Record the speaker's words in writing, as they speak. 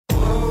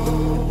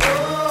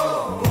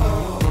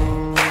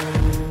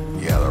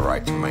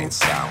remain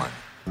silent.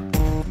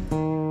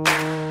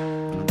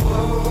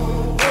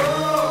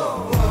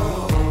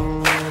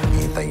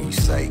 Anything you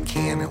say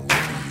can and will be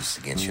used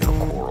against you in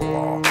a court of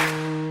law.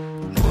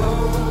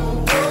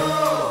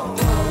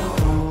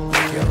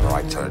 You have the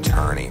right to an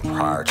attorney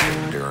prior to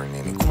and during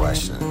any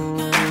questioning.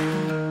 You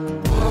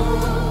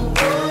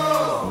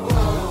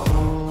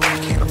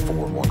can't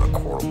afford one, the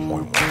court will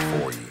appoint one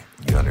for you.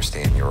 You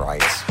understand your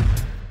rights?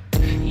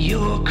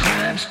 Your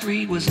crime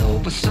spree was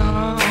over,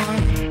 son.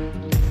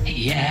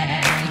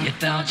 Yeah, you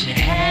thought you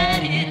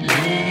had it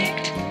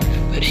licked,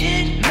 but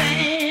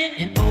hitman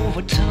in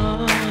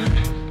overtone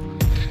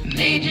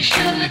made you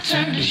shoulda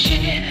turned to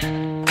shit.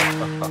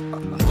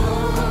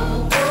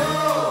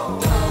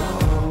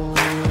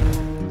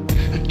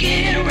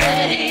 Get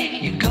ready,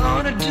 you're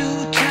gonna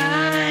do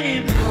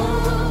time.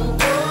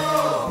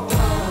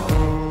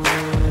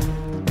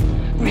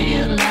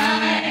 Real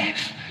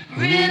life,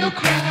 real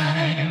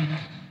crime.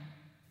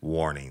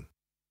 Warning.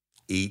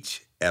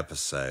 Each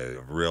episode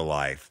of Real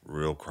Life,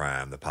 Real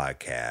Crime, the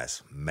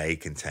podcast, may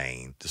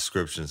contain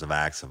descriptions of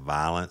acts of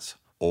violence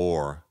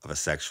or of a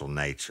sexual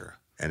nature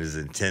and is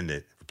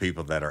intended for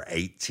people that are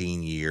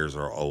 18 years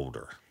or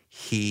older.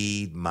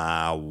 Heed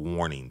my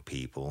warning,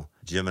 people.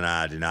 Jim and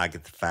I do not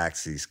get the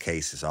facts of these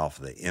cases off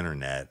of the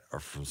internet or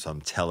from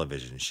some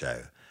television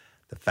show.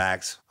 The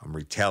facts I'm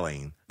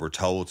retelling were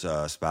told to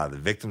us by the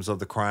victims of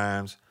the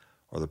crimes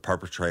or the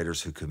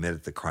perpetrators who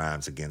committed the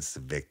crimes against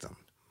the victim.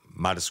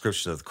 My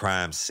description of the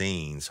crime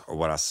scenes are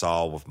what I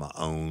saw with my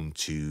own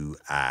two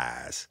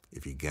eyes.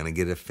 If you're going to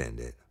get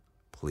offended,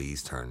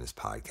 please turn this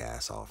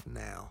podcast off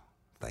now.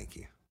 Thank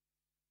you.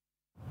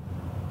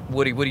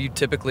 Woody, what do you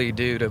typically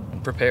do to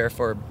prepare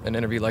for an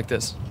interview like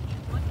this?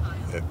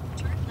 Turn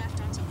left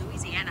onto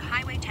Louisiana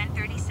Highway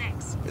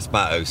 1036. It's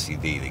my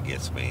OCD that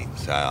gets me.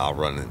 So I'll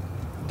run in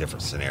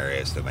different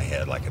scenarios through my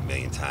head like a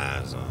million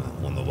times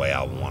on the way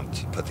I want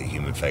to put the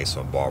human face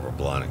on Barbara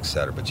Blount,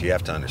 etc. But you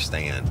have to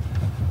understand,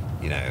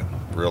 you know,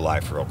 real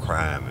life, real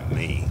crime, and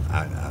me.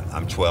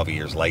 I'm 12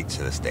 years late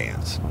to this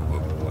dance. We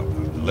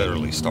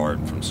literally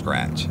started from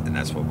scratch, and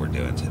that's what we're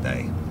doing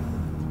today.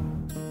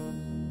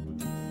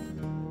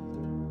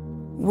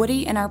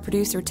 Woody and our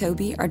producer,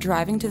 Toby, are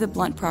driving to the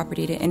Blount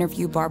property to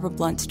interview Barbara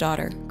Blount's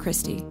daughter,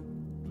 Christy.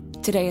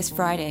 Today is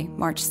Friday,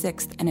 March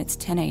 6th, and it's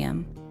 10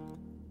 a.m.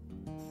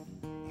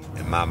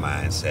 In my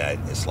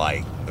mindset, it's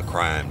like the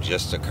crime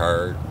just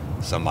occurred.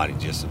 Somebody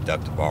just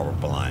abducted Barbara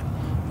Blount,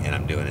 and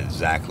I'm doing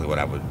exactly what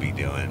I would be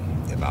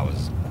doing if I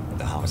was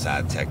the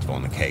homicide detective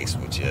on the case,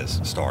 which is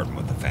starting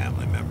with the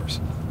family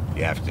members.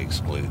 You have to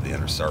exclude the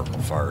inner circle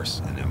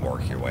first and then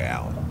work your way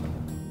out.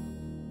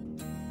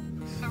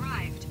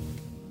 Arrived.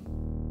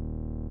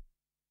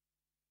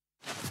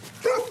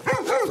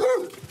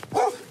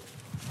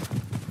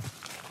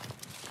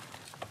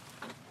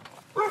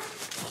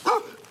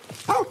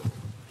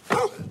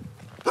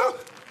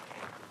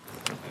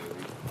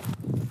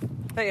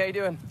 Hey, how you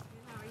doing?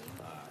 How are you?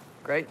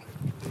 Great.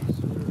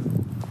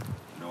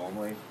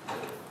 Normally,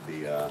 we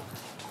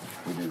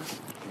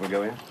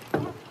go in?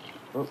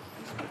 Oh.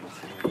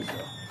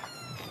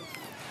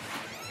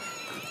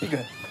 You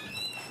good?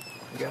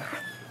 You go.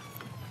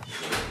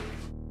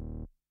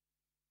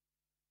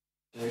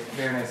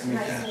 Very nice to meet you.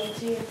 Nice to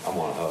meet you. I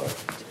want a hug.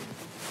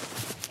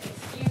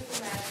 Excuse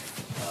the mess.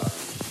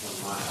 From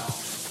my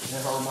house.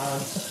 Never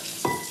mind.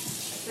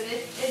 But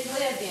it's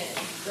lived in,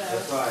 so.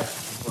 That's right.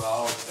 That's what I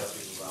always tell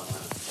people about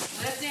mine.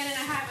 Lived in, and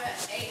I have an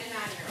 8 and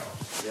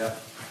 9-year-old.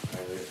 Yep.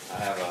 I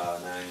have a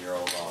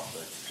 9-year-old also.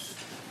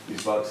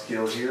 These bucks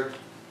killed here?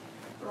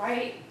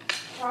 Right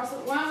across,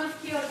 one was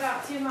killed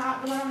about 2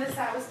 miles, the one on this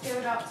side was killed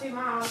about 2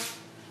 miles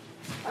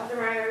up the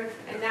road,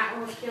 and that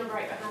one was killed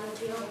right behind the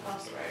field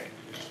across the road.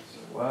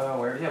 Well,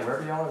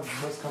 wherever y'all are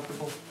most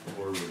comfortable.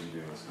 Where would you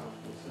be most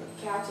comfortable? Sir?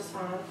 Couch is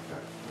fine.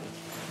 Okay.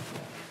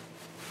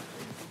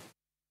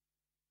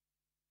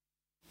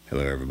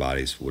 Hello,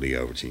 everybody. It's Woody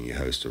Overton, your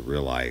host of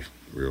Real Life,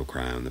 Real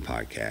Crime, the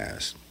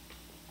podcast.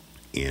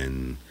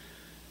 I'm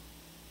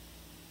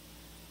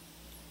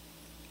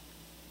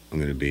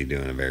going to be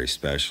doing a very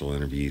special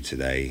interview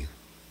today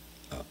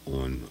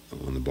on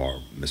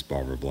Miss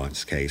Barbara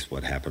Blount's case,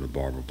 what happened to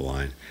Barbara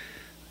Blount.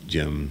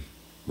 Jim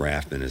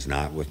Raffman is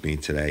not with me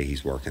today.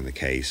 He's working the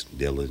case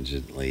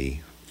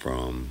diligently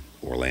from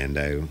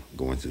Orlando,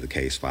 going through the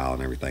case file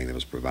and everything that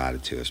was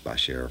provided to us by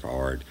Sheriff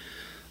Ard.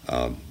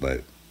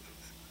 But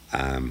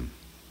I'm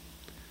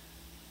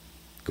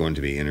going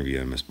to be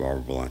interviewing Miss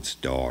Barbara Blount's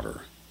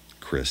daughter,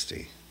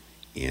 Christy.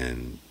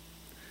 And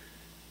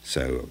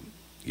so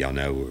y'all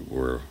know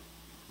we're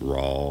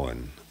raw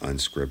and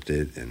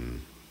unscripted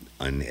and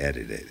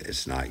unedited.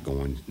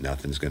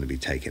 Nothing's going to be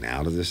taken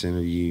out of this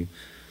interview.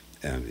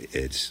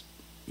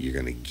 You're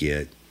going to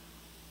get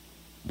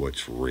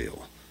what's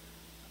real.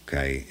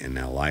 Okay? And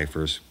now,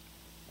 lifers,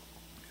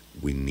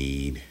 we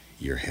need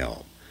your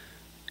help.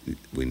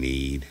 We're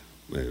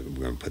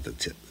going to put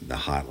the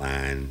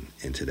hotline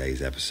in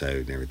today's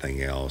episode and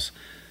everything else.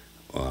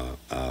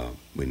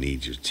 We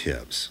need your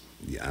tips.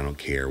 I don't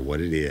care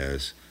what it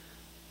is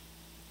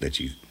that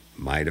you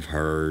might have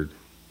heard,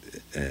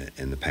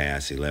 in the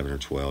past 11 or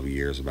 12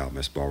 years about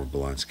Miss Barbara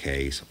Blount's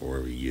case,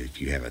 or if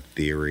you have a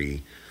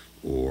theory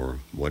or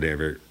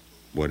whatever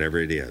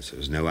it is,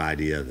 there's no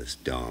idea that's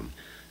dumb,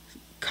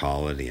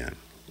 call it in.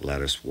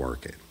 Let us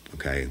work it,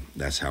 okay?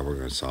 That's how we're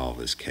going to solve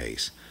this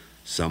case.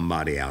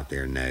 Somebody out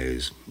there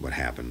knows what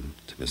happened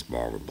to Miss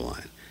Barbara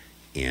Blount,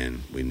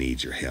 and we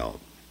need your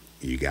help.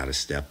 You got to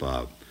step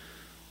up.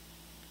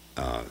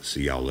 So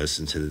y'all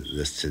listen to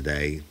this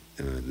today,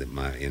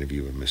 my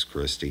interview with Miss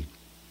Christie,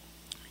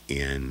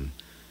 and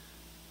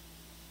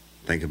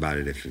think about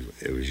it if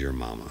it was your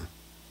mama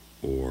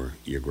or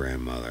your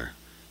grandmother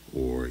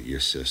or your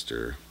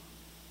sister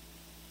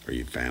or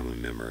your family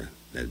member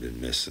that had been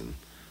missing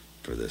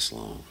for this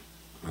long.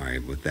 All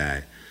right, with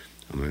that,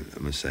 I'm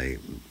gonna say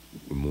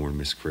good morning,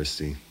 Miss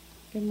Christie.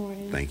 Good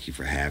morning. Thank you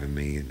for having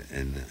me,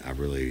 and I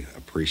really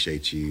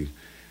appreciate you.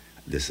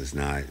 This is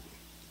not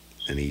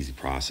an easy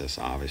process,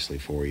 obviously,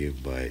 for you,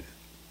 but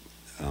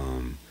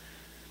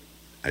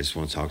I just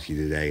want to talk to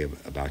you today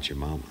about your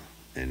mama,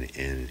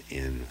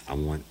 and I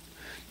want,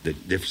 the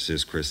difference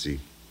is, Christy,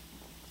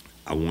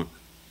 I want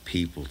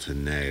people to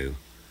know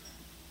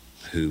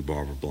who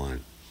Barbara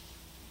Blount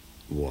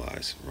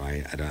was,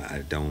 right? I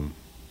don't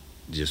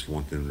just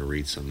want them to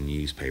read some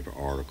newspaper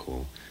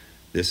article.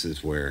 This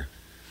is where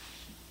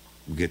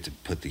we get to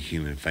put the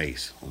human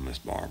face on Miss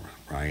Barbara,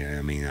 right?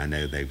 I mean, I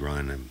know they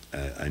run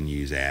a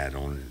news ad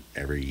on it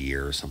every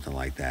year or something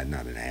like that.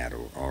 Not an ad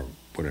or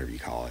whatever you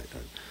call it,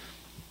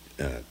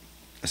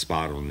 a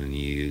spot on the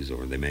news,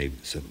 or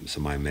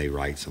somebody may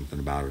write something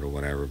about it or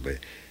whatever. But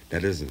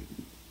that doesn't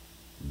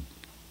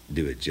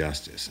do it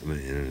justice. I mean,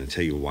 and I'll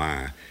tell you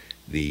why.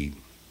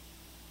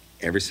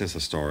 Ever since I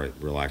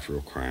started Real Life,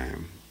 Real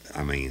Crime,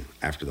 I mean,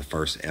 after the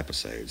first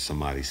episode,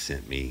 somebody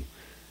sent me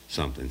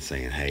something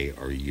saying, hey,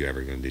 are you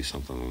ever going to do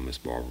something on Miss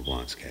Barbara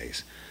Blount's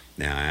case?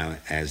 Now,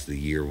 as the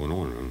year went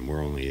on, and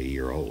we're only a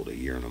year old, a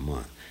year and a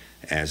month,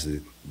 as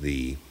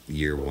the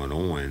year went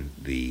on,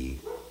 the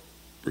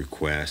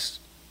request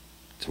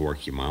to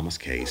work your mama's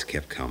case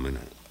kept coming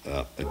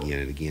up again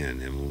and again.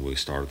 And when we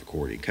started the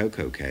Courtney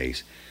Coco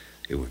case,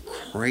 it went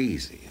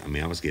crazy. I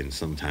mean, I was getting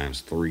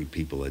sometimes 3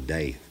 people a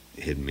day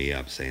hitting me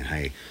up saying,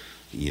 hey,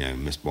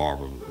 Miss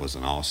Barbara was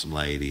an awesome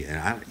lady.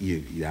 And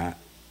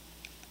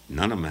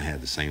none of them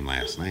had the same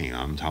last name.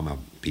 I'm talking about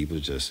people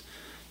just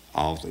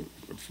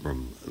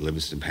from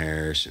Livingston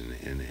Parish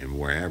and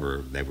wherever.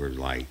 They were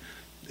like,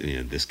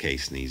 this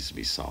case needs to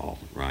be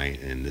solved, right?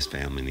 And this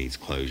family needs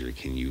closure.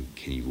 Can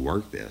you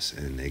work this?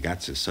 And it got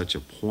to such a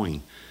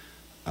point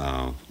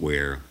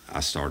where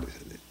I started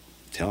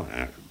telling.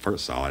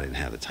 First of all, I didn't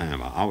have the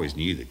time. I always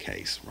knew the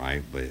case,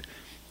 right? But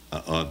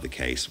of the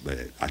case, but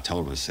I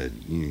told them, I said,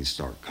 you need to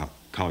start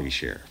call your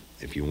sheriff.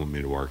 If you want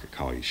me to work it,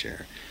 call your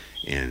sheriff.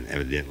 And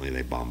evidently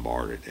they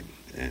bombarded him.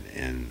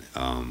 And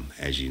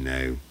as you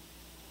know,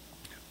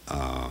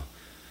 about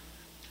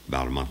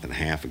a month and a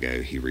half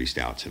ago, he reached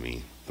out to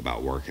me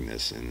about working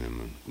this. And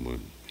then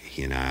when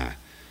he and I,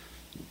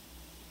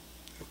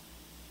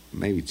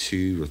 maybe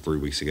 2 or 3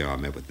 weeks ago, I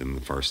met with him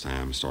the first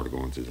time, started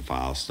going through the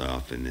file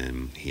stuff. And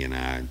then he and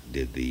I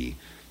did the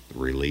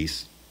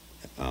release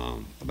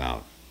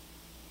about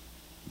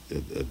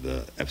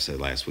the episode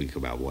last week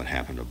about what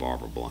happened to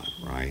Barbara Blount,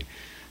 right?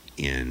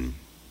 And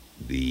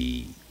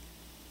I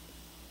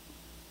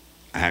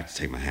have to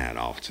take my hat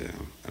off to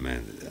him. I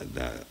mean,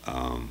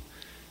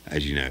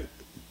 as you know,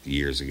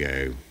 years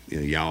ago,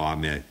 I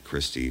met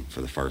Christy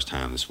for the first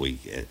time this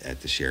week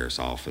at the sheriff's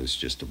office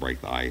just to break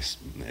the ice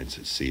and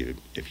to see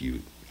if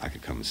I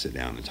could come and sit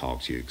down and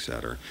talk to you, et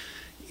cetera.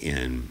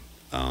 And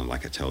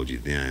like I told you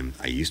then,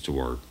 I used to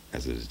work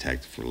as a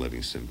detective for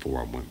Livingston before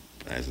I went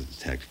as a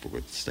detective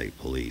with the state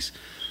police.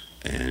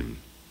 And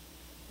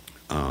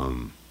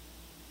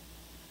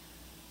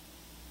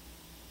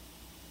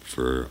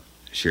for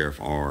Sheriff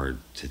R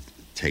to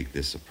take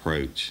this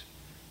approach,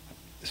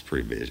 it's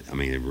pretty big. I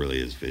mean, it really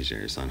is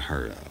visionary. It's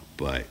unheard of,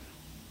 but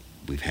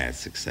we've had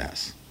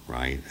success,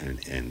 right?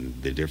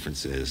 And the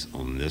difference is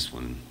on this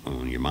one,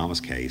 on your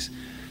mama's case,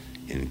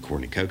 and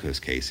Courtney Coco's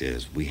case,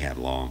 is we have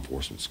law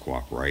enforcement's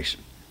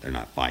cooperation. They're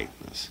not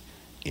fighting us.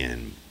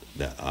 And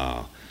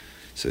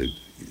so,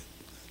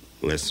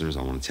 listeners,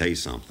 I want to tell you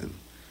something.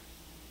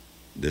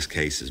 This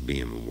case is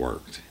being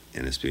worked,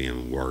 and it's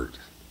being worked.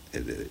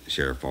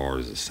 Sheriff R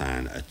has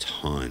assigned a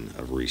ton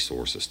of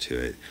resources to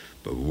it,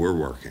 but we're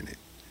working it.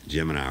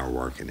 Jim and I are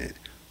working it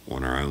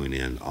on our own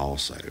end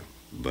also.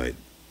 But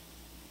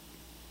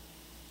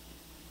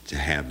to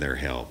have their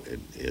help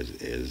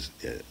is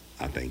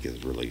I think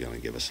is really going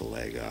to give us a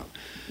leg up.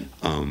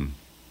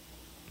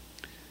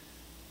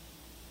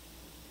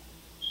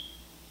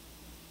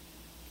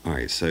 All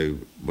right, so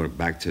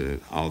back to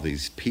all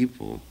these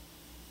people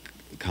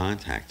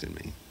contacting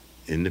me,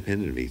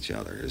 independent of each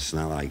other. It's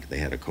not like they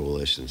had a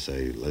coalition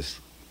say, let's,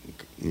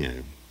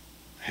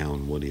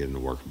 hound Woody in the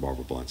work of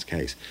Barbara Blount's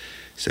case.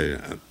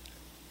 So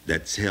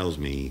that tells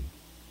me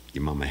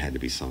your mama had to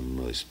be something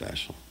really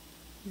special.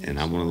 Yes, and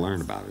I want to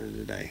learn about her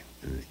today.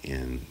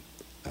 And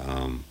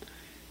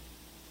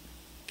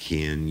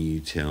can you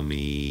tell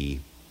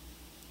me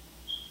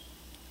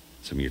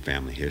some of your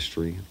family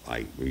history,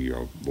 like where you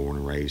were born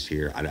and raised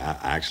here? I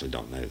actually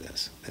don't know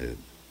this.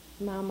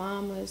 My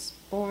mom was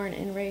born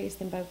and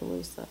raised in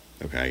Bogalusa.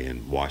 Okay,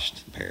 in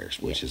Washington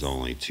Parish, which is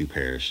only 2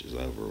 parishes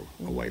over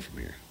away from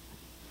here.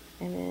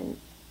 And then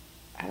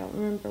I don't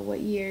remember what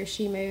year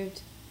she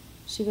moved.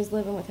 She was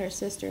living with her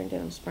sister in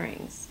Denham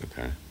Springs.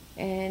 Okay.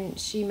 And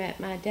she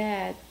met my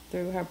dad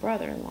through her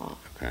brother-in-law.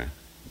 Okay.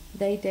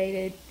 They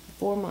dated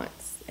 4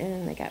 months, and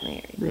then they got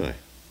married. Really?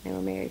 They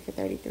were married for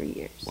 33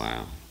 years.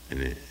 Wow.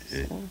 And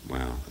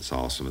wow, that's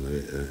awesome.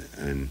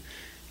 And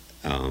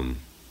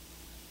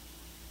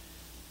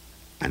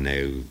I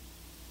know,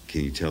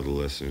 can you tell the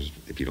listeners,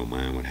 if you don't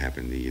mind, what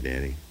happened to your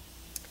daddy?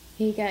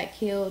 He got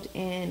killed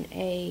in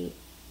a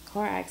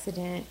car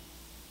accident.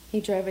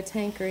 He drove a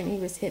tanker and he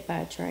was hit by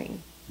a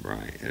train.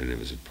 Right, and it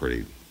was a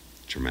pretty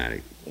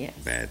traumatic,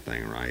 bad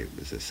thing, right?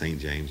 Was it St.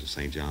 James or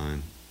St.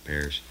 John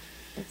Parish?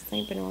 It's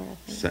St. Bernard, I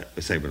think.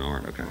 St.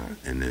 Bernard, okay.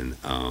 And then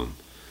I'm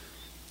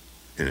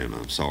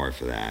sorry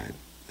for that.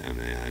 I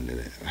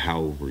mean, how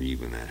old were you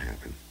when that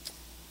happened?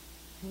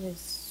 I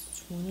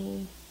was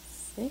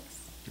 26.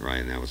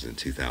 Right, and that was in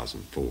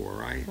 2004,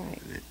 right?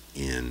 Right.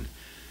 And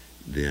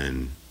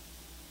then,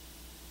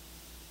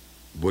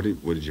 what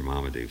did your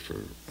mama do for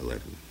a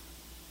living?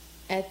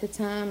 At the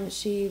time,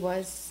 she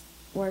was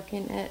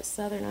working at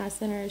Southern Eye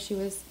Center. She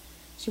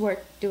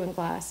worked doing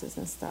glasses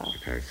and stuff.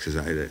 Okay, because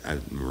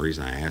the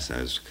reason I asked that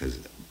is because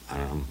I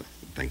don't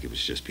think it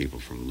was just people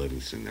from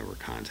Livingston that were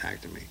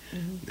contacting me.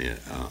 Mm-hmm. Yeah,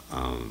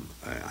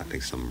 I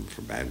think some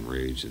from Baton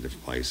Rouge and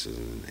different places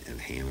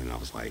and Hammond. I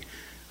was like,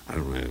 I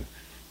don't know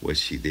what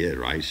she did,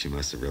 right? She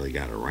must have really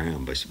got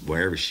around, but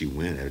wherever she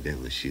went,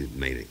 evidently she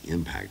made an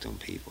impact on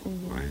people,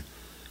 mm-hmm. right?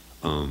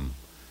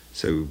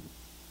 So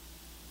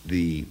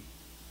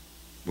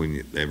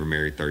when they were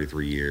married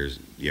 33 years,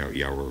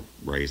 y'all were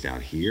raised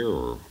out here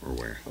or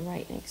where?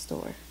 Right next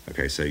door.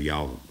 Okay, so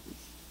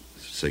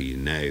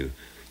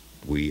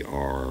we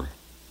are,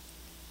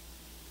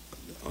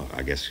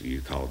 I guess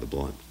you call it the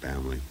Blount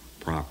family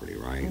property,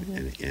 right?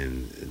 Mm-hmm.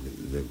 And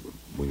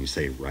when you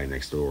say right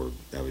next door,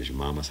 that was your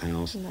mama's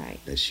house? Right.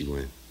 That she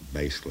went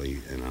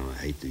basically, and I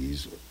hate to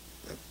use,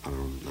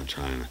 I'm not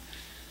trying to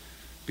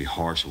be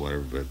harsh or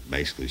whatever, but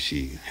basically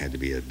she had to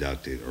be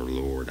abducted or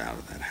lured out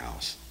of that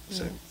house.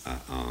 So,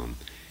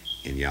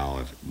 and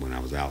y'all, when I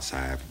was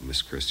outside with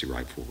Miss Christie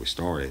right before we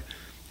started,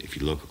 if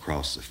you look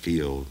across the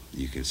field,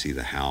 you can see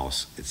the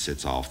house. It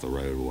sits off the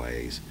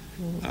roadways.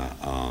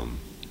 Mm-hmm.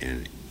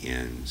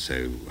 And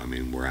so, I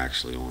mean, we're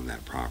actually on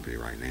that property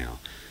right now.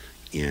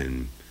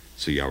 And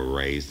so y'all were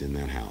raised in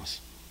that house.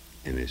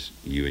 And it's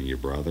you and your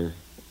brother?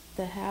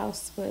 The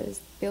house was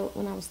built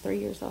when I was 3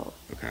 years old.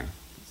 Okay.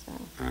 So.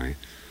 All right.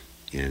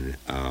 And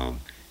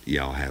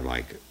y'all had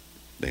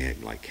they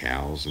had like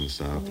cows and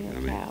stuff?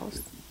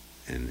 Cows.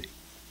 And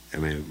I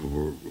mean,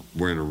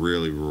 we're in a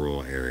really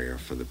rural area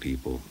for the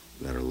people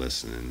that are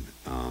listening.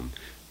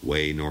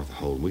 Way north of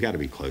Holden. We got to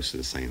be close to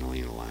the St.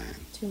 Helena line.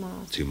 2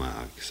 miles. 2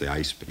 miles. See, I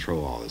used to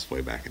patrol all this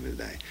way back in the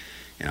day.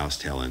 And I was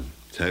telling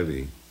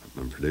Toby,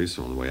 my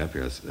producer, on the way up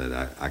here, I said,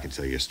 I can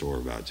tell you a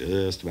story about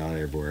just about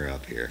everywhere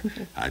up here.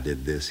 I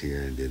did this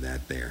here and did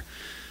that there.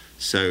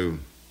 So,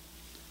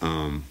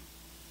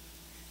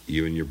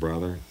 you and your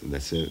brother,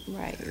 that's it?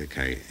 Right.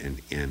 Okay.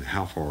 And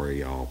how far are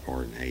y'all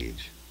apart in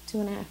age?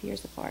 2.5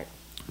 years apart.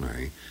 All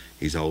right.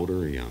 He's older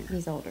or younger?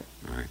 He's older.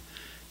 All right.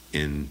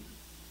 And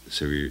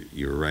so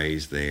you were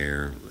raised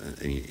there,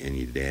 and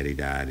your daddy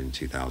died in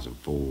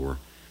 2004.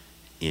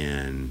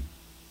 And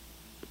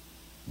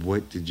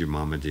what did your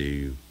mama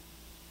do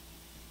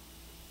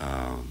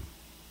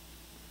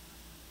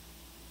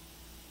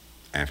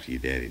after your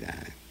daddy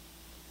died?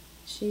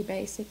 She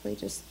basically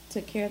just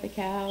took care of the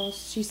cows.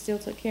 She still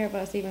took care of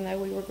us even though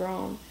we were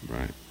grown.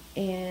 Right.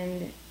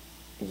 And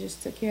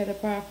just took care of the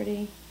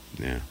property.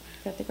 Yeah.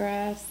 Cut the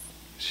grass.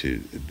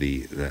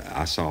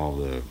 I saw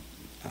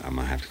I'm going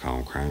to have to call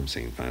them crime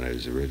scene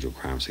photos, original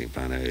crime scene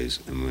photos.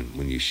 And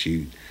when you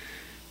shoot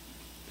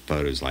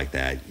photos like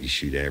that, you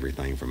shoot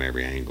everything from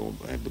every angle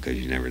because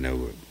you never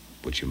know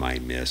what you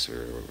might miss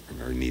or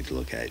need to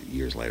look at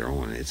years later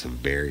on. It's a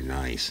very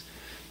nice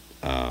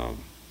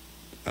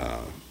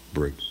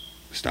brick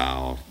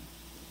style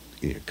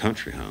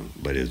country home,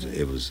 but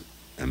it was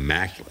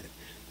immaculate.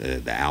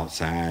 The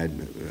outside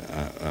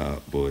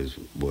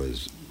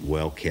was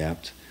well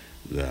kept.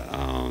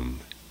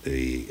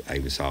 I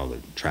even saw the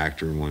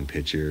tractor in one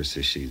picture.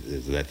 So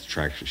is that the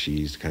tractor she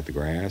used to cut the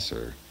grass,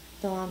 or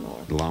the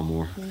lawnmower? The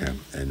lawnmower. Mm-hmm. Okay.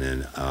 And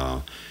then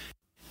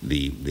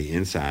the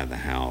inside of the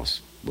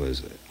house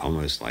was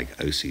almost like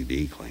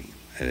OCD clean.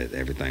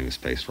 Everything was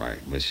spaced right.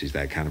 But she's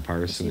that kind of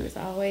person. She was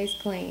always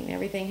clean.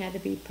 Everything had to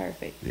be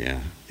perfect.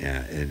 Yeah.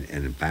 And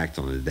in fact,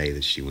 on the day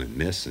that she went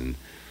missing,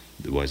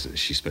 wasn't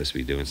she supposed to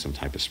be doing some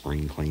type of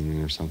spring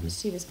cleaning or something?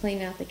 She was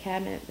cleaning out the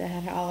cabinet that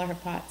had all of her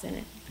pots in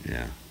it.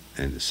 Yeah.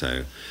 And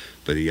so,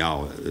 but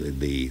y'all,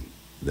 the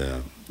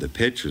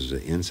pictures of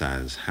the inside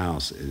of this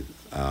house,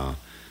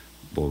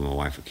 boy, my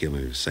wife would kill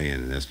me for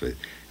saying this, but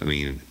I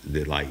mean,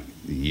 like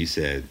you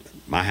said,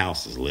 my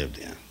house is lived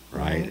in,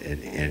 right?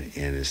 Mm-hmm.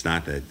 And it's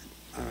not that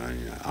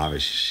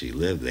obviously she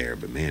lived there,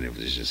 but man, it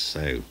was just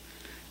so.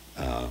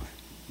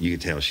 You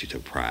could tell she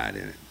took pride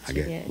in it. She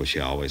did. Was she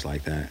always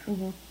like that?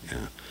 Mm-hmm.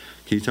 Yeah.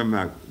 Can you tell me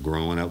about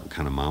growing up? What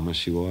kind of mama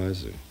she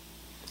was?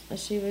 Or?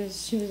 She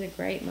was a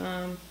great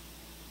mom.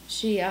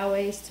 She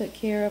always took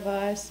care of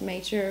us,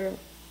 made sure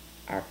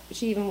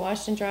she even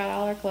washed and dried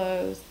all our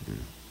clothes. Yeah.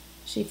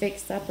 She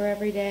fixed supper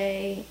every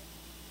day,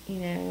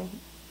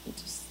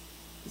 just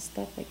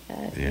stuff like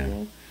that.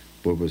 Yeah.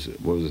 What was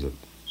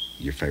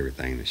your favorite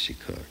thing that she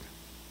cooked?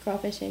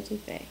 Crawfish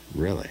etouffee.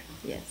 Really?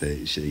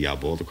 Yes. Y'all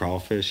boil the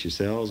crawfish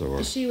yourselves,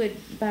 or? She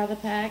would buy the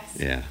packs.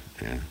 Yeah.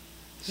 And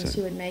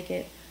she would make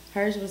it.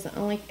 Hers was the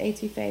only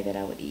etouffee that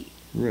I would eat.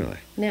 Really?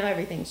 Now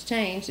everything's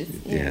changed. It's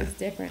it's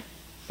different.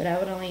 But I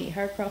would only eat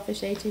her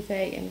crawfish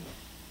etouffee and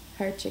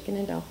her chicken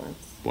and dumplings.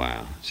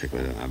 Wow,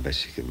 chicken! I bet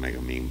she could make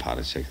a mean pot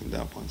of chicken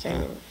dumplings.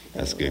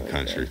 That's good really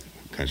country.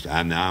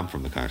 I'm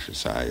from the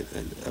countryside,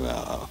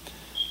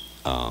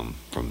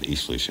 from the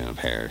East Louisiana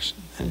Parish,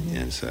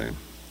 and so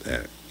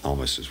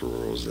almost as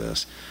rural as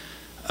this.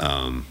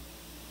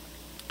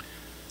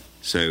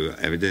 So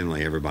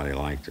evidently everybody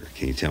liked her.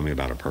 Can you tell me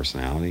about her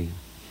personality?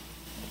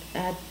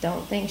 I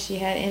don't think she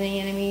had any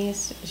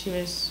enemies. She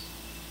was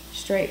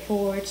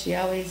straightforward. She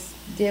always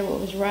did what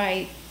was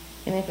right,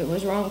 and if it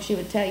was wrong, she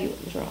would tell you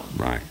it was wrong.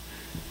 Right.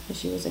 And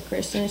she was a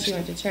Christian. She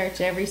went to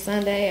church every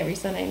Sunday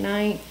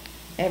night,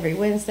 every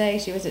Wednesday.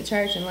 She was at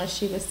church unless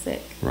she was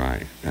sick.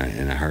 Right,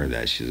 and I heard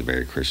that she's a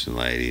very Christian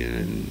lady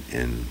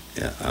and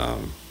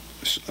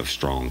of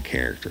strong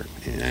character.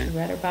 She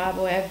read her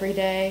Bible every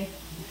day.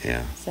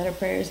 Yeah. Said her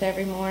prayers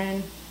every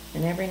morning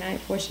and every night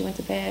before she went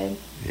to bed.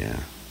 Yeah.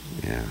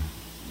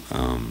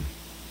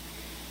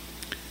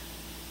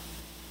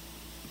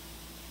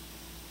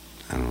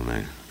 I don't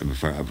know.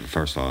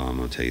 First of all, I'm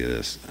going to tell you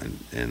this,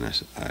 and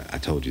I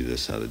told you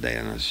this the other day,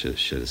 and I should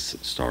have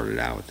started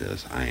out with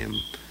this. I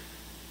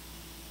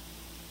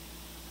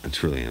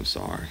truly am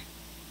sorry,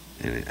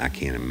 and I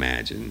can't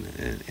imagine,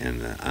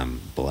 and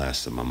I'm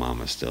blessed that my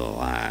mama's still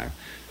alive.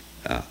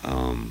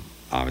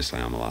 Obviously,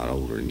 I'm a lot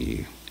older than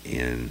you,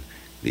 and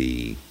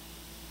I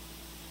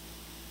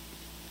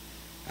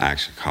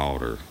actually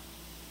called her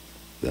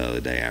the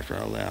other day after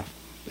I left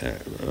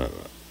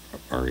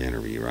our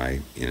interview,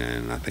 right?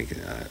 And I think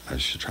I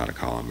should try to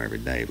call him every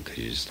day because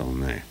you just don't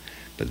know.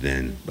 But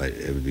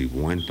it would be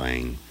one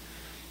thing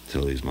to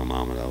lose my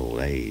mom at old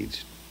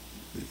age.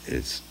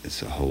 It's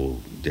a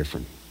whole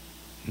different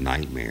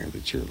nightmare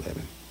that you're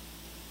living.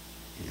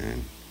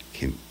 And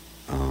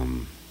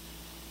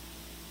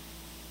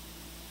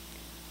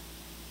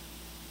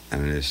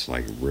and it's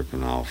like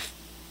ripping off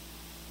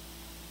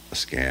a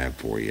scab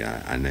for you.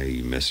 I know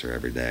you miss her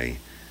every day,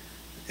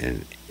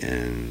 and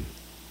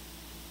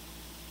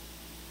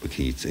but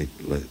can you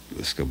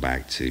let's go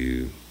back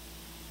to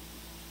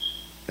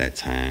that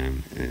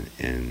time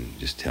and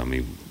just tell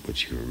me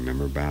what you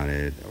remember about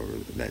it, or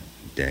that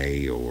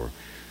day, or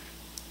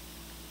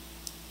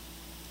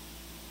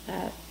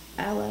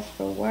I left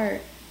for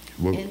work.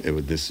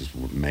 This is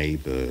May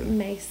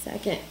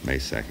 2nd. May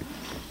 2nd,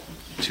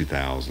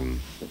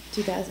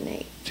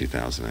 2008.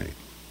 2008.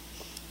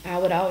 I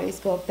would always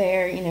go up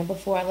there,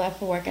 before I left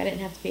for work. I didn't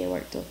have to be at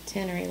work till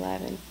 10 or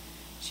 11.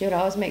 She would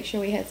always make sure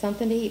we had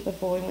something to eat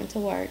before we went to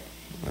work.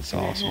 That's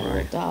and awesome, I had a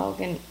little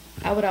dog, and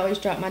I would always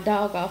drop my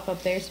dog off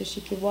up there so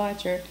she could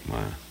watch her.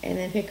 Wow. And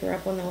then pick her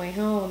up on the way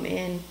home.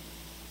 And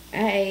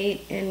I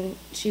ate, and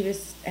she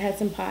had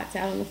some pots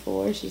out on the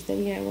floor. She said,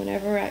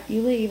 whenever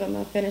you leave, I'm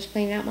going to finish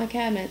cleaning out my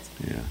cabinets.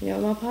 Yeah.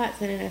 With my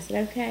pots in it. And I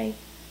said, okay.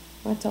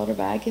 Well, I told her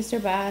bye, kissed her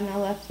bye, and I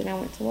left, and I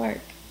went to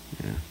work.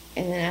 Yeah.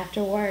 And then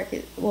after work,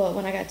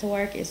 when I got to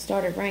work, it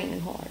started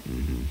raining hard.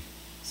 Mm-hmm.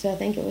 So I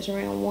think it was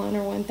around 1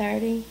 or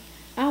 1:30.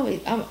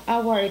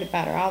 I worried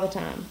about her all the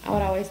time. I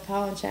would always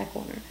call and check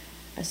on her.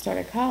 I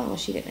started calling, well,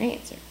 she didn't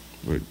answer.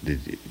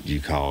 Did you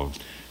call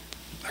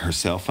her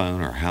cell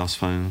phone or house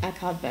phone? I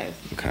called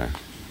both. Okay.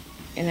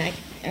 And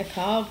I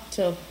called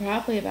till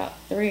probably about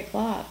 3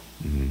 o'clock.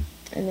 Mm-hmm.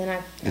 And then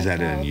I Is that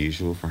called.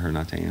 unusual for her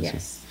not to answer?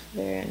 Yes,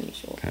 very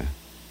unusual. Okay.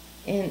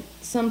 And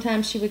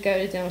sometimes she would go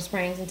to Denham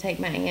Springs and take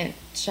my aunt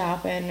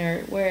shopping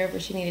or wherever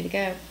she needed to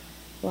go.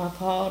 Well, I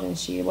called and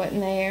she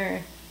wasn't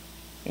there.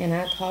 And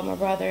I called my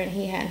brother and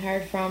he hadn't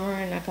heard from her.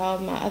 And I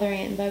called my other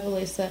aunt in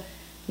Bogalusa.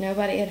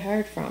 Nobody had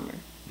heard from her.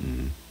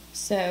 Mm-hmm.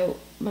 So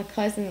my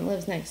cousin that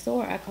lives next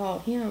door, I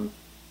called him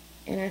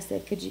and I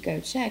said, could you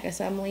go check? I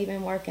said, I'm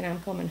leaving work and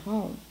I'm coming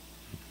home.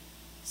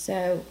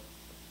 So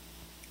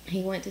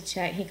he went to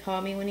check. He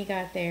called me when he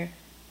got there.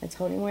 I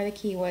told him where the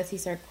key was. He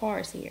said, her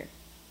car's here.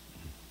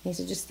 He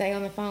said, just stay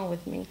on the phone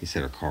with me. He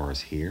said her car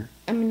is here?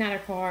 I mean, not her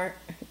car.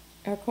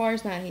 Her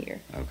car's not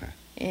here. Okay.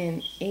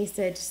 And he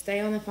said, just stay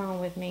on the phone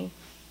with me.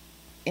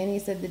 And he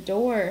said, the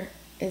door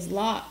is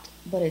locked,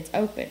 but it's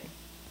open.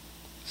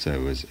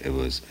 So it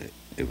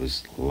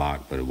was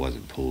locked, but it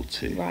wasn't pulled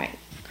to. Right.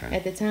 Okay.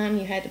 At the time,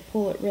 you had to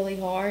pull it really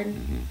hard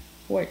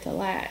for it to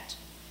latch.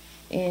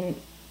 And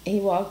he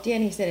walked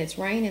in. He said, it's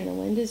raining. The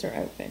windows are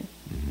open.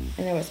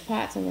 And there was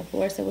pots on the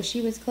floor. So, well,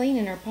 she was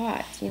cleaning her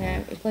pots,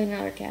 cleaning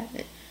out her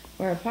cabinet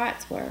where her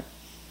pots were.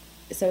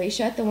 so he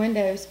shut the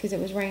windows because it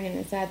was raining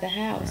inside the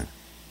house. Right.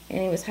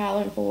 And he was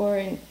hollering for her,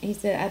 and he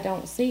said, I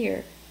don't see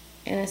her.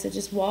 And I said,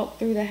 just walk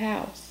through the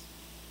house.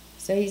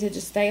 So he said,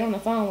 just stay on the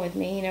phone with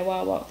me, while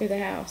I walk through the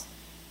house.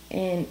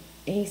 And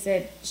he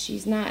said,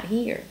 she's not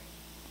here.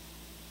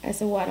 I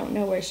said, well, I don't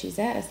know where she's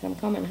at. I said, I'm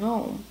coming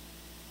home.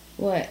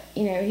 Well,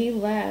 he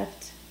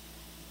left,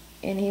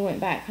 and he went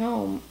back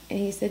home, and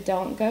he said,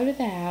 don't go to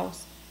the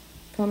house,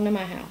 come to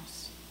my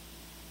house.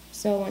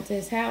 So I went to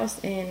his house,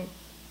 and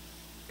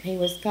he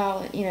was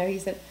calling, he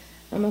said,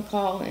 I'm going to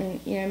call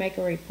and, make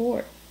a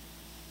report.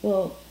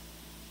 Well,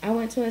 I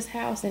went to his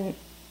house, and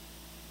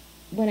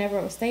whenever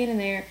I was standing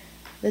there,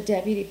 the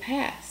deputy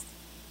passed.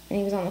 And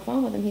he was on the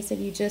phone with him. He said,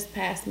 you just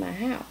passed my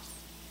house.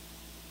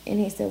 And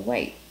he said,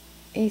 wait.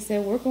 And he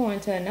said, we're going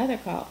to another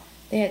call.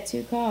 They had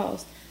 2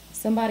 calls.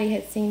 Somebody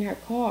had seen her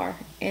car,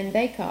 and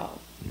they called.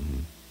 Mm-hmm.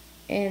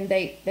 And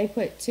they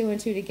put 2 and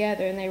 2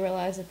 together, and they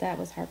realized that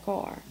was her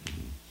car.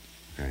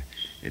 Mm-hmm. Okay.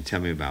 And tell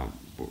me about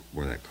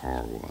where that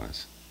car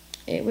was.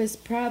 It was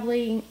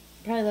probably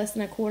less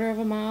than a quarter of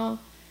a mile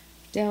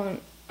down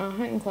on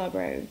Hunting Club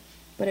Road,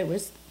 but it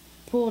was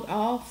pulled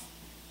off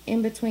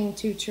in between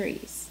 2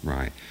 trees.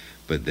 Right.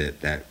 But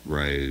that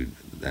road,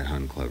 that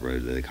Hunting Club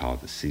Road, do they call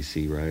it the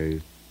CC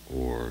Road,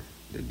 or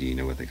do you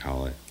know what they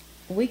call it?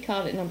 We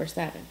called it number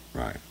 7.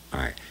 Right. All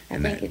right. I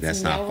And think it's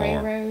that's not Melray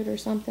far. Road or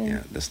something.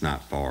 Yeah, that's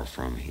not far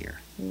from here.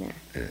 No.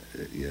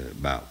 Yeah,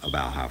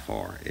 about how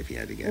far, if you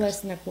had to guess?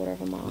 Less than a quarter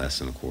of a mile. Less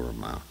than a quarter of a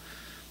mile.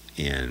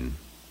 And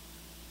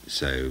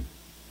so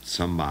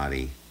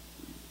somebody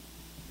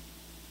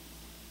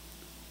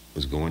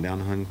was going down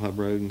the Hunting Club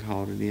Road and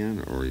called it in,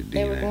 or do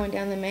They you were know? going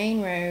down the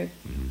main road,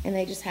 Mhm. and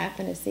they just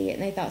happened to see it,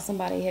 and they thought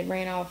somebody had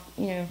ran off,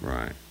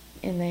 Right.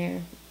 in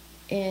there.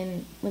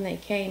 And when they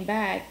came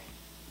back,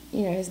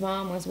 his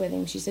mom was with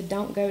him. She said,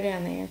 don't go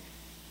down there.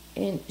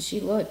 And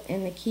she looked,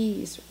 and the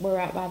keys were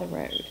out by the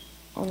road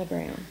on the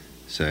ground.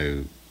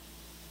 So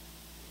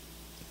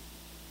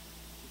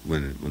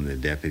when the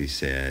deputy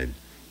said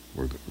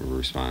we're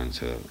responding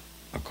to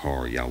a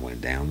car, y'all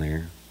went down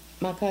there?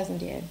 My cousin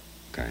did.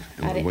 Okay. I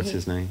And didn't- what's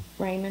his name?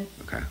 Raymond.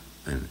 Okay.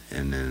 And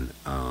then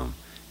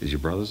is your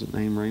brother's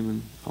name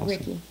Raymond also?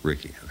 Ricky.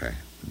 Ricky, okay.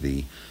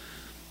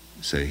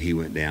 So he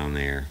went down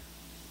there,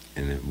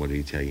 and then what did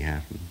he tell you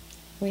happened?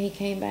 When he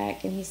came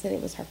back, and he said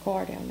it was her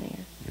car down there.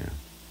 Yeah.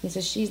 He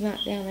said, she's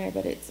not down there,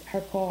 but it's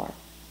her car.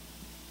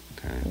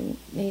 Okay. And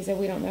he said,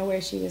 we don't know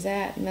where she was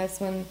at. And that's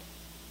when,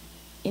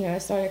 I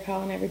started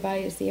calling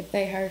everybody to see if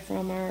they heard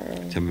from her.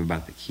 Or... Tell me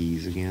about the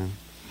keys again.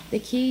 The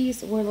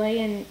keys were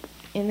laying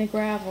in the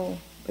gravel,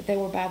 but they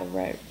were by the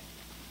road.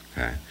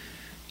 Okay.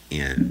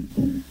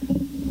 And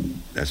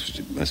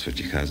that's what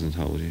your cousin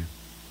told you?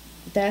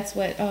 That's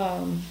what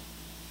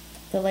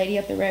the lady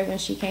up the road, when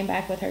she came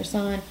back with her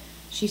son,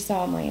 she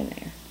saw him laying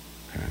there.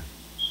 Okay.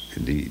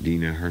 And do you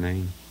know her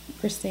name?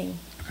 Christine.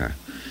 Okay.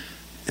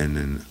 And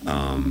then,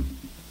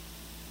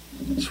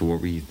 so what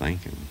were you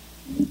thinking?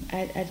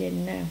 I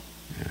didn't know.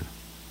 Yeah.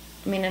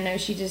 I mean, I know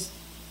she just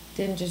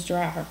didn't just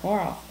drive her car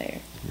off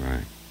there.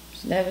 Right.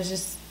 So that was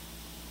just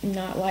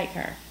not like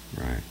her.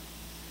 Right.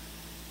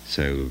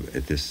 So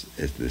at this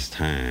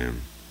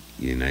time,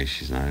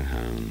 she's not at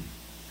home.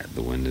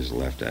 The windows are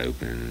left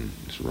open.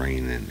 It's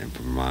raining, and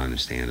from my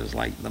understanding, it's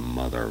like the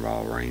mother of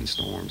all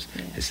rainstorms.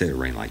 Yeah. It said it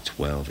rained like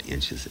 12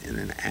 inches in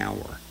an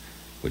hour,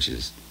 which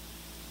is,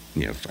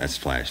 that's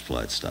flash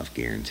flood stuff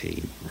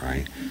guaranteed,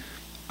 right?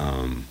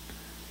 And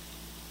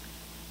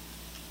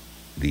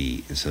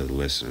so the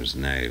listeners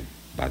know,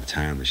 by the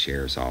time the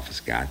sheriff's office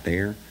got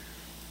there,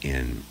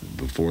 and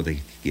before they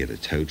could get a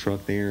tow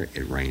truck there,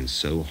 it rained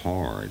so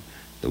hard,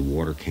 the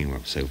water came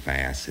up so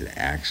fast, it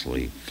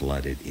actually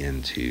flooded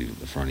into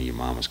the front of your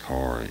mama's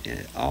car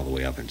and all the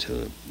way up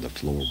into the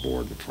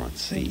floorboard, the front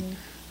seat.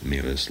 Mm-hmm. I mean,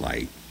 it was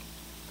like,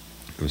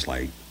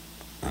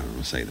 I don't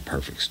want to say the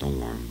perfect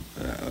storm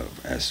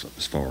as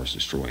far as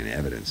destroying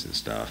evidence and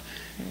stuff.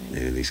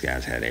 Mm-hmm. These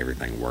guys had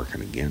everything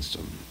working against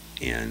them.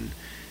 And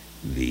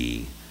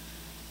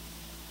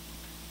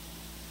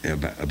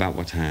about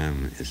what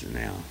time is it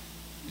now,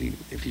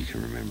 if you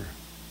can remember?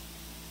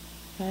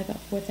 Probably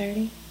about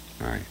 4:30.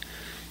 All right.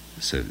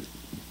 So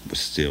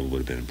still would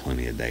have been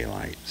plenty of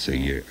daylight. So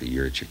you're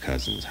at your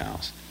cousin's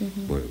house.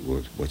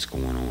 Mm-hmm. What's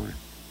going on?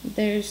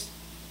 There's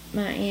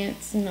my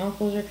aunts and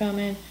uncles are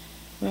coming.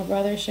 My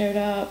brother showed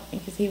up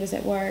because he was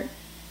at work.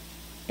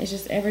 It's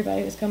just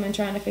everybody was coming,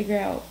 trying to figure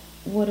out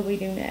what do we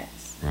do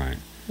next. Right.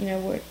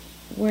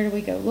 Where do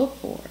we go look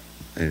for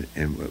her?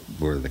 And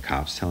were the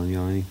cops telling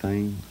you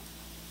anything?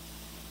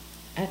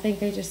 I think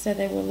they just said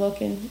they were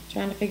looking,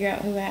 trying to figure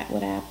out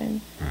what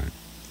happened. Right.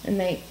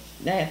 And I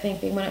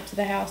think they went up to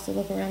the house to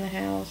look around the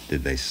house.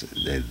 Did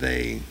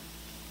they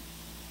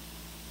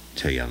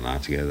tell y'all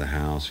not to go to the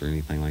house or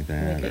anything like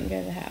that? We couldn't go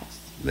to the house.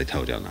 They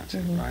told y'all not to,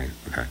 Mm-hmm. right?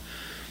 Okay.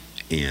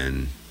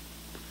 And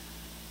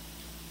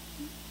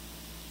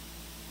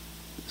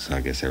so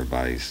I guess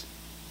everybody's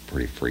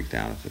pretty freaked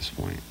out at this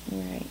point.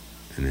 Right.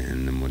 And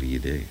then what do? You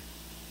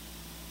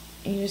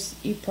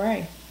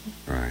pray.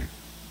 Right.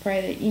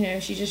 Pray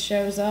that, she just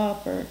shows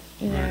up, or,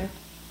 Right.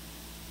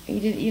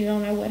 You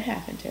don't know what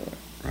happened to her.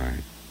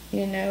 Right. You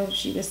didn't know if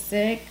she was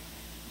sick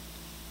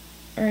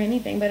or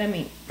anything, but I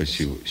mean. But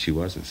she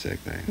wasn't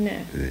sick then. No.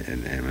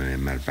 And as a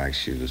matter of fact,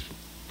 she was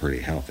pretty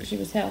healthy. She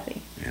was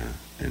healthy. Yeah.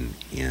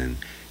 And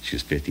she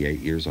was 58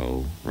 years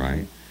old,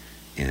 right?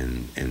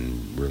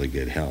 And really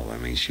good health. I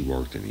mean, she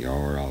worked in the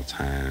yard all the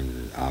time,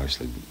 and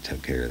obviously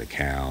took care of the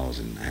cows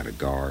and had a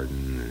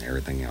garden and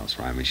everything else,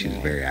 right? I mean, she was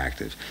very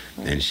active.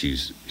 Right. And she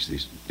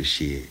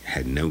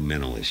had no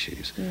mental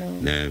issues.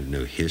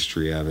 No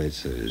history of it.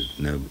 So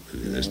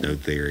there's no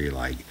theory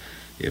like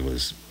it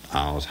was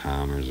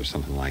Alzheimer's or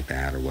something like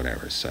that or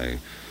whatever. So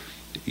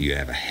you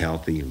have a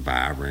healthy,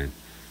 vibrant,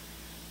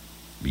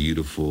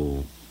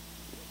 beautiful,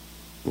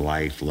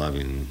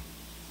 life-loving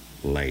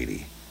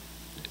lady,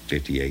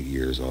 58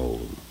 years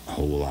old, a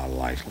whole lot of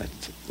life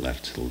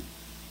left to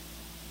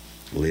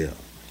live,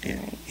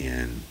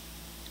 and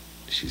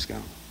she's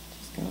gone.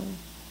 She's gone.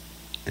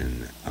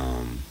 And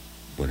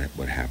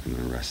what happened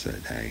the rest of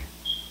that day?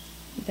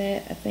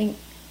 That I think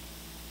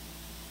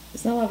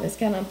some of it's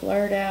kind of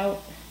blurred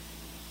out.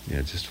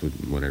 Yeah, just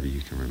whatever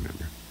you can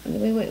remember.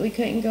 We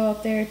couldn't go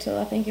up there till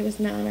I think it was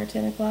 9 or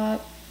 10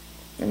 o'clock,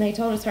 and they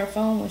told us her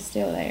phone was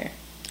still there.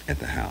 At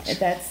the house.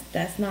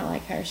 That's not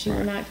like her. She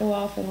would not go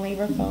off and leave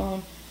her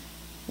phone.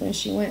 When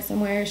she went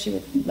somewhere, she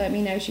would let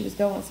me know she was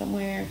going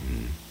somewhere,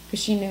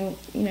 because she knew,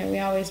 we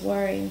always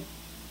worry.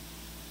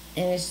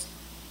 And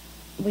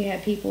we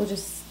had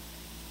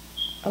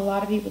a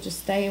lot of people just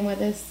staying with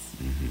us,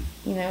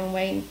 and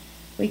waiting.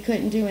 We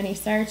couldn't do any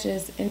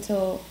searches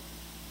until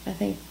I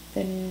think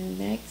the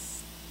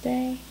next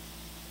day,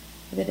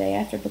 or the day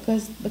after,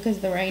 because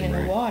of the rain and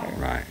the water.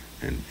 Right,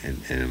 and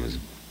it was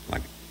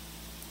like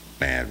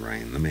bad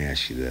rain. Let me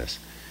ask you this: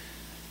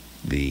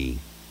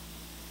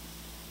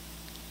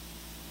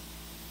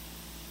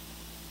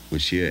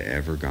 would she have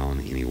ever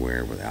gone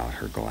anywhere without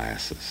her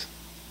glasses?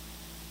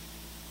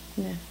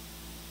 No.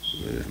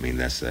 I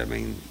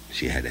mean,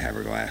 she had to have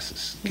her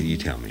glasses. Can you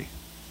tell me?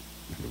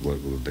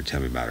 But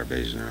tell me about her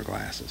vision and her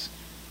glasses.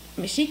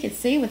 I mean, she could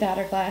see without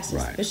her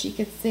glasses, Right. but she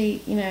could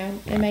see,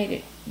 it made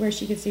it where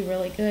she could see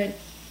really good.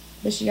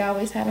 But she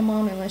always had them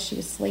on unless she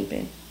was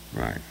sleeping.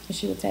 Right. And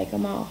she would take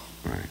them off.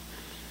 Right.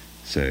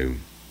 So,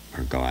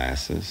 her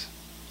glasses,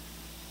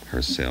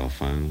 her cell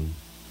phone,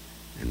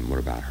 and what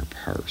about her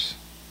purse?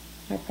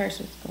 Her purse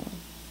was gone.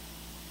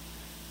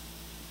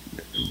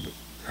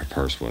 Her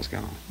purse was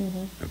gone.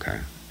 Mm-hmm.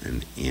 Okay.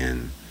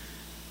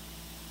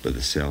 But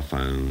the cell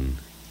phone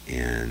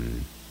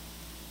and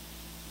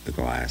the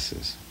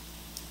glasses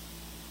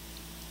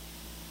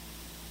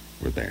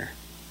were there.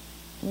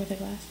 Were the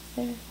glasses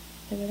there?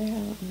 They were there? I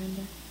don't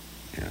remember.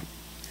 Yeah.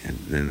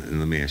 And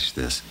let me ask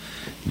you this.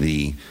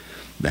 The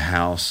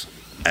house,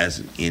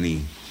 as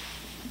any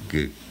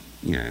good,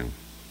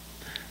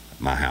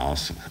 my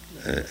house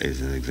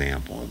is an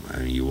example. I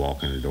mean, you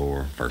walk in the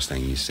door, first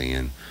thing you see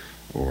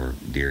or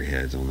deer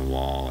heads on the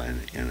wall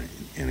and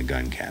a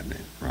gun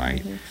cabinet,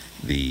 right?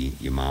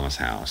 Mm-hmm. Your mama's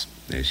house,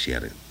 she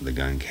had the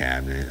gun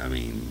cabinet. I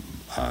mean,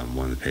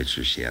 one of the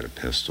pictures, she had a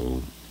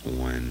pistol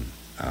on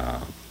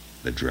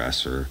the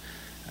dresser.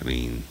 I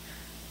mean,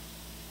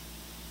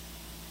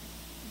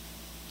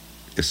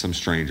 if some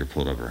stranger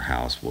pulled up her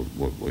house,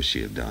 what would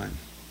she have done?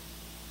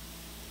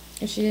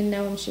 If she didn't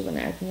know him, she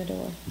wouldn't open the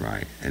door.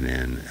 Right. And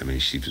then, I mean,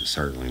 she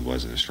certainly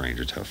wasn't a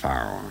stranger to a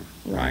firearm,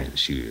 right?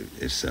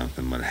 If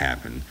something would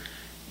happen,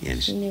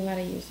 and she knew how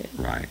to use it.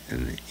 Right.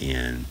 And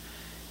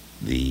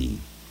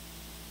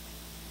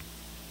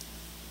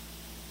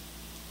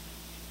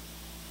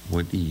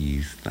what do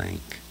you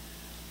think?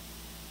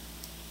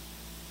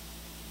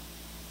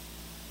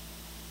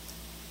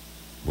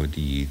 What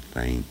do you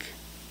think,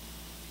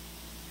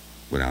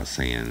 without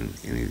saying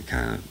any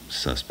kind of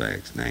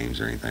suspects' names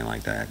or anything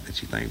like that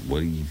you think, what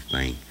do you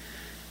think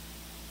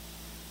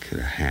could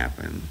have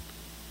happened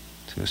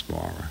to Miss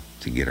Barbara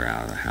to get her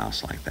out of the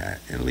house like that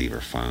and leave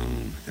her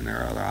phone and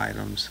her other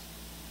items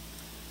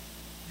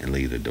and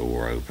leave the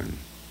door open?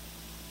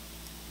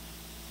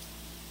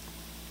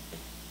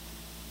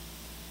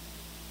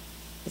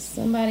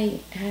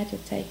 Somebody had to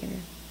have taken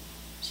her.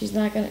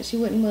 She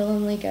wouldn't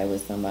willingly go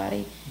with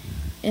somebody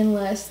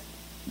unless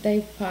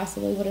they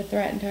possibly would have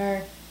threatened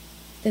her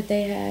that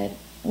they had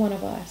one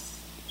of us.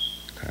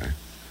 Okay.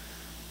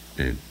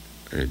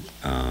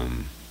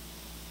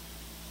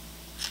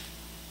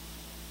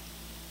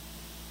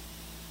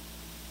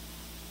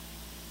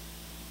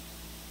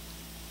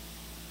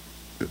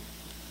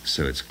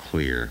 So it's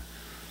clear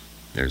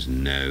there's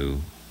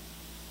nothing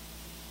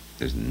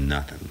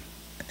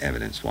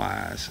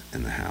evidence-wise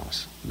in the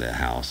house. The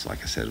house,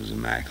 like I said, was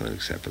immaculate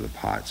except for the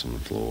pots on the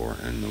floor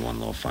and the one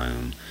little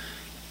phone,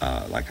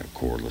 like a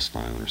cordless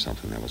phone or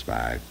something that was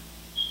by.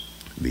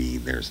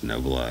 There's no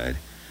blood.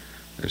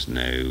 There's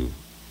no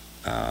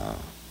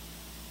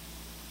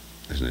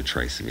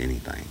trace of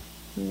anything,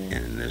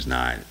 and there's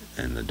not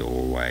in the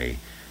doorway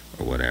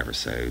or whatever.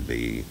 So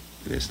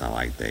it's not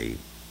like they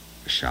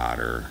shot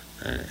her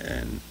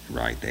and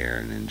right there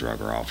and then drug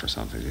her off or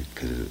something,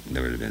 because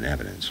there would have been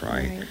evidence,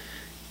 right?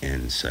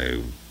 And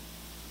so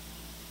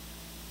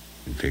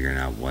and figuring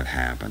out what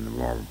happened to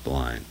Barbara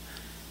Blount,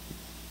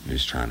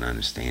 just trying to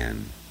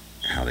understand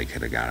how they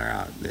could have got her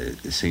out.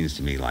 It seems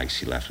to me like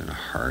she left in a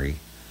hurry,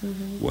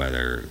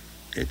 whether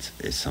it's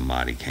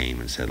somebody came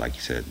and said, like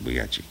you said, we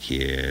got your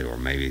kid, or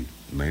maybe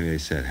they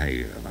said,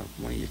 hey,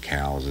 one of your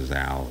cows is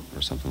out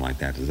or something like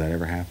that. Does that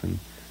ever happen?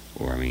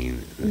 Or, I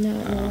mean,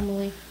 Not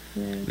normally.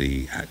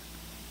 No.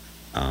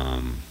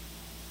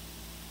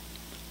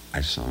 I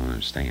just don't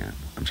understand.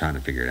 I'm trying to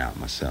figure it out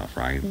myself,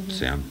 right?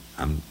 See,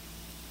 I'm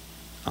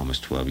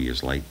almost 12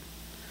 years late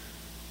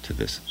to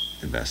this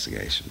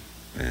investigation,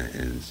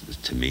 and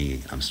to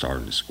me, I'm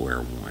starting to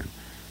square one,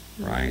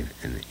 right?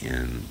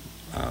 And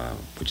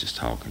we're just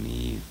talking to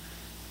you.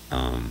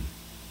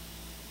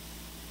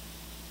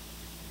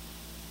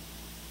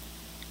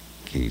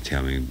 Can you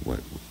tell me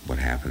what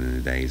happened in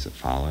the days that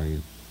follow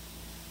you?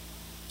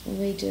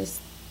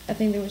 I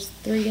think there was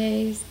 3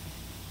 days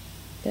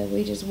that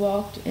we just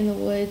walked in the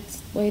woods,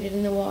 waded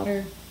in the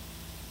water,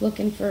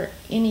 looking for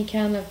any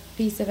kind of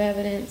piece of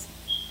evidence,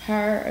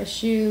 her, a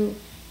shoe,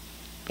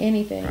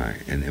 anything.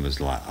 Right, and it was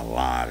a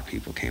lot of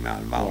people came out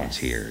and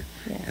volunteered,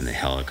 Yes. and the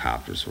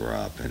helicopters were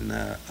up, and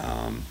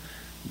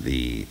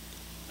the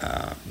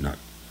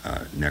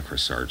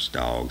necrosearch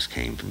dogs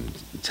came from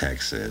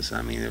Texas.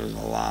 I mean, there was a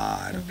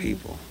lot of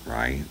people,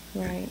 right?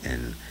 Right.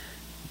 And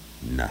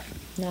nothing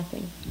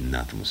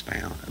was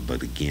found.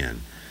 But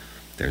again,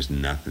 there's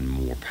nothing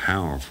more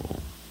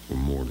powerful or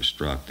more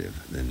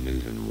destructive than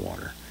moving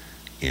water.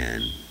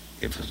 And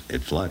it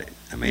flooded.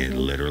 I mean, it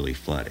literally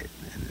flooded.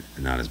 And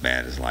not as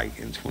bad as like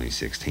in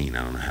 2016.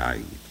 I don't know how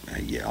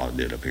y'all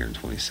did up here in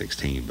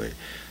 2016, but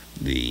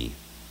the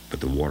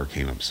water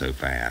came up so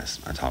fast.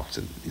 I talked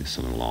to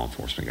some of the law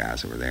enforcement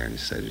guys that were there, and they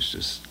said it's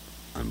just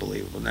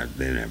unbelievable.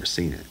 They'd never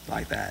seen it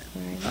like that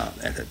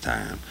at that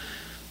time.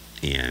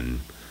 And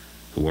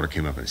the water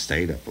came up and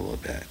stayed up a little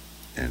bit.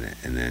 And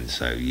then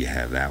so you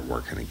have that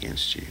working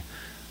against you.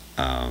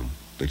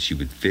 But you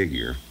would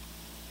figure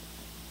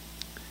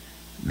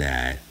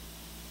that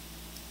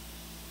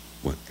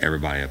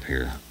everybody up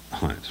here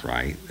hunts,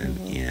 right?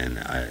 And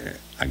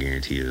I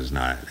guarantee you there's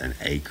not an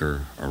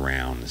acre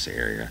around this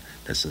area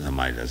that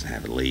somebody doesn't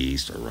have at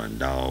least, or run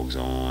dogs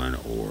on,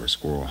 or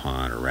squirrel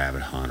hunt, or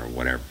rabbit hunt, or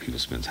whatever. People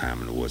spend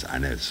time in the woods. I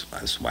know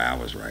that's the way I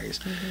was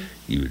raised.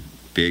 You would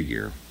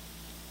figure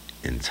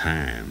in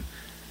time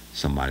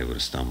somebody would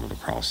have stumbled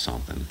across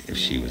something if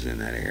she was in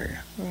that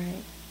area.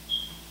 Right.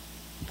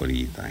 What do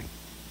you think?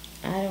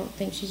 I don't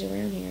think she's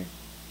around here.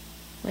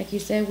 Like you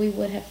said, we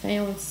would have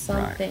found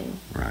something.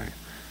 Right.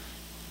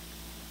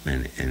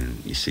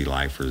 And you see,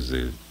 lifers,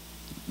 the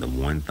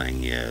one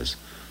thing is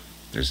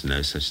there's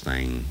no such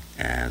thing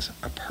as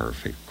a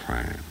perfect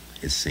crime.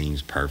 It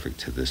seems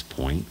perfect to this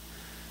point.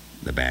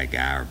 The bad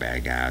guy or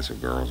bad guys or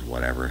girls,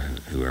 whatever,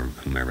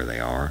 whomever they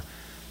are,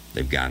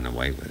 they've gotten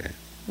away with it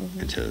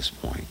until this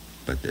point.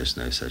 But there's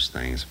no such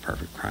thing as a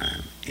perfect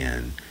crime.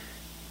 And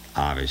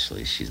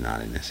obviously she's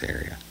not in this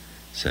area.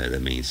 So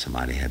that means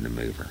somebody had to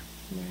move her.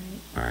 Right.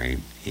 All right?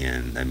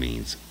 And that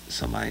means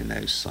somebody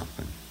knows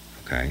something.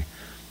 Okay?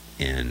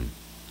 And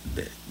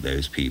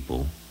those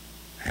people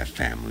have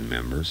family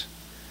members.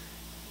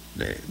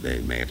 They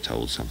may have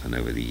told something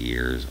over the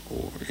years,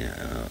 or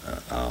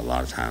a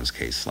lot of times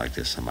cases like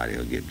this, somebody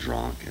will get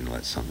drunk and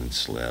let something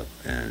slip,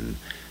 and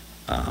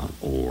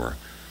or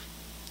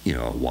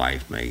a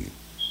wife may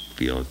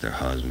feel that their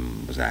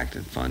husband was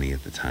acting funny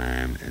at the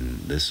time. And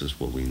this is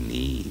what we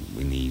need.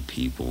 We need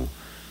people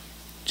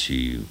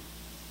to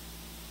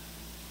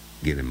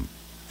get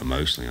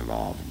emotionally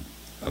involved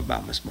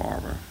about Miss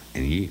Barbara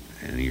and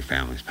your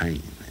family's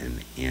pain,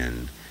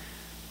 and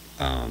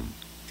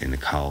to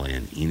call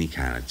in any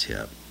kind of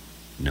tip,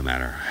 no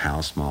matter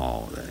how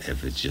small,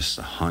 if it's just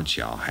a hunch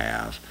y'all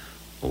have,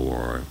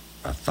 or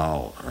a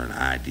thought or an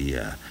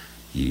idea.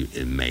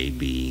 It may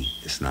be,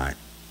 it's not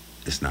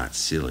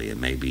silly. It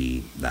may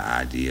be the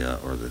idea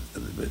or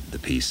the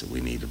piece that we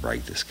need to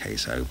break this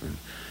case open.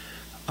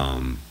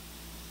 Can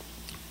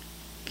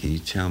you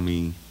tell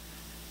me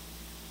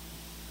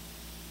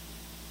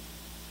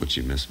what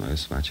you miss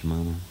most about your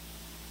mama?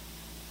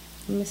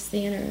 I miss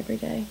seeing her every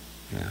day.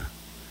 Yeah.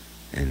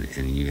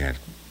 And you have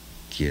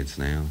kids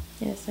now?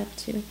 Yes, I have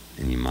 2.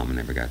 And your mama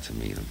never got to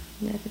meet them?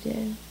 Never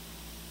did.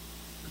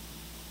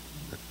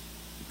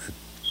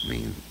 I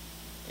mean,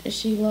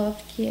 she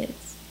loved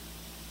kids,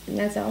 and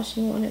that's all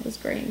she wanted was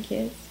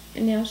grandkids.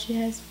 And now she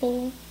has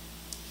 4.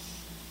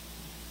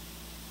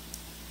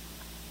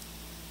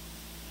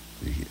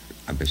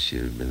 I bet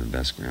she'd have been the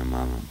best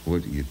grandmama.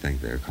 What do you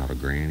think they're called, a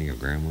granny or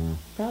grandma?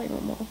 Probably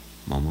Mama.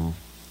 Mama?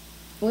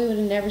 We would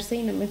have never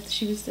seen them if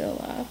she was still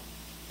alive.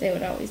 They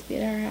would always be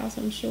at our house,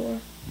 I'm sure.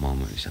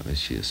 Mama, I bet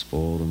she'd have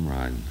spoiled them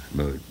rotten.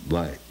 But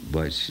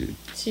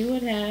She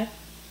would have.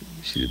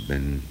 She'd have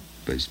been,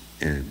 but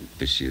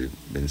she'd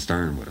have been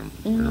stern with them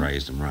and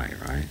raised them right?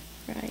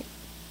 Right.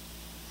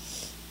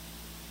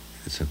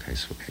 It's okay,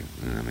 sweetie.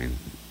 I mean,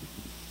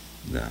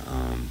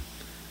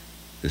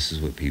 this is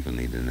what people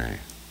need to know,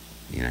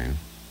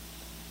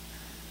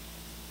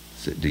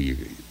 So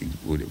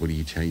what do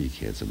you tell your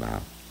kids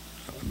about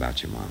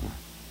your mama?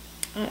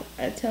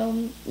 I tell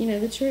them,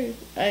 the truth.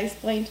 I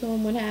explain to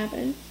them what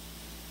happened,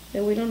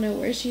 that we don't know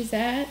where she's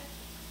at,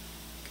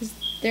 because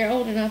they're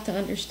old enough to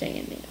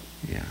understand it.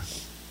 Yeah.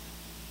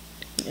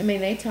 I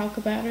mean, they talk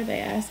about her, they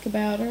ask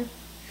about her.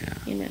 Yeah.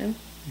 Yeah.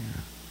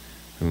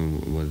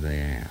 What did they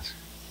ask?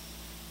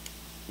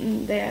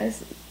 They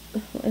ask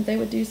if they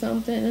would do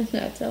something, and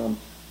I tell them,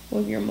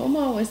 well, if your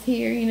mama was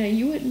here,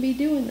 you wouldn't be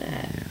doing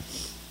that.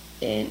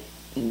 Yeah. And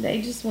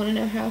they just want to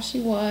know how she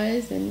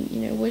was,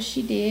 and what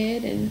she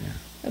did, and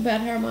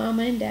about her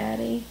mama and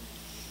daddy.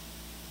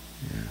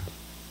 Yeah.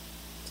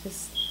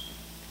 Just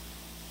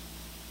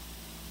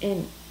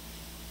and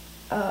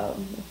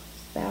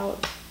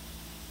about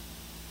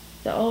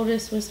the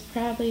oldest was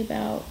probably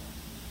about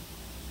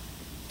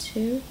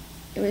 2.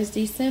 It was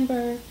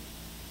December,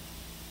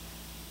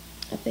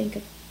 I think,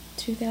 of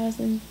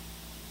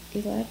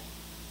 2011.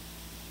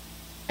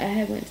 I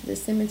had went to the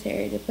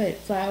cemetery to put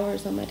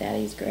flowers on my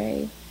daddy's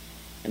grave,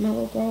 and my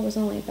little girl was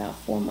only about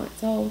 4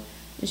 months old,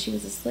 and she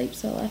was asleep,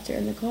 so I left her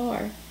in the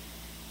car.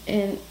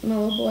 And my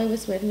little boy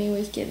was with me,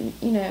 was getting,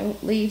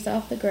 leaves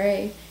off the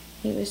grave.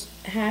 He was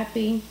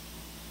happy,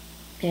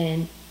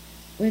 and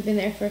we'd been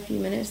there for a few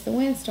minutes. The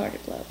wind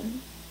started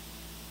blowing.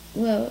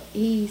 Well,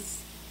 he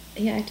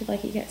acted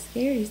like he got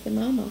scared. He said,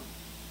 Mama,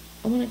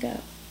 I want to go.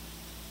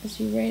 I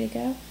said, you ready to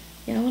go?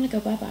 Yeah, I want to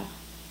go bye-bye.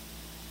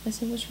 I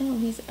said, what's wrong?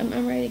 He said,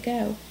 I'm ready to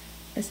go.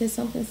 I said,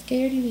 something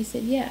scared you? He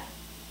said, yeah.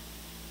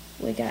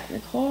 We got in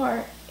the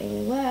car and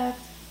we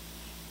left.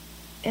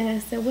 And I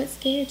said, what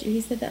scared you? He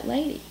said, that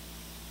lady.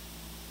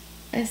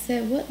 I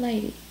said, what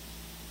lady?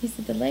 He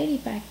said, the lady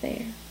back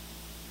there.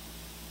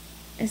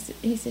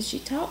 He said, she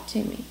talked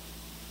to me.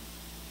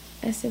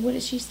 I said, what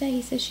did she say?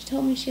 He said, she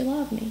told me she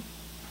loved me.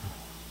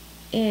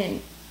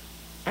 And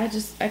I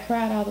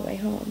cried all the way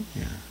home.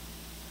 Yeah.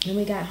 And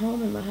we got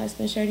home, and my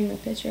husband showed him a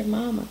picture of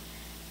Mama.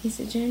 He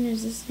said, Junior,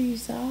 is this who you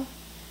saw?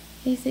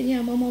 He said,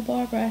 yeah, Mama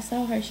Barbara, I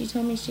saw her. She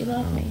told me she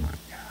loved me. Oh, my God.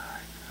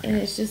 And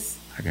it's just...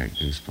 I got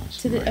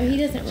goosebumps. He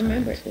doesn't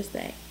remember it this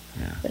day.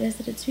 Yeah. But I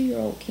said, a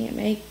 2-year-old can't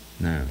make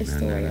a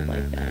story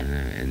like that. No.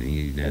 And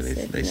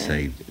they no.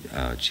 say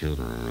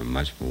children are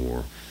much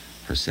more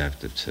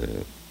perceptive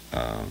to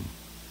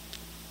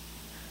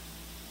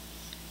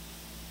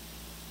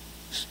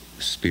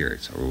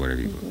spirits, or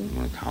whatever you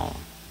want to call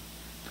them.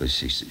 But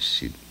she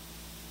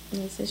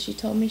and he says, she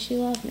told me she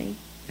loved me.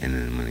 And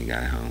then when he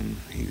got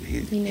home,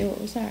 he knew it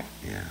was her.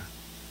 Yeah.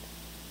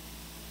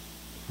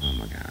 Oh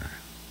my God.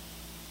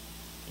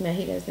 No,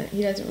 he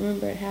doesn't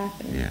remember it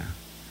happening. Yeah.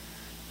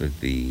 But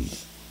golly,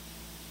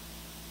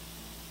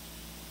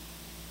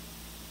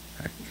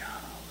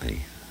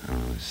 I don't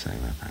know what to say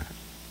about that.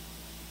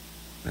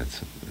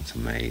 That's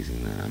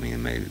amazing. I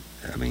mean, I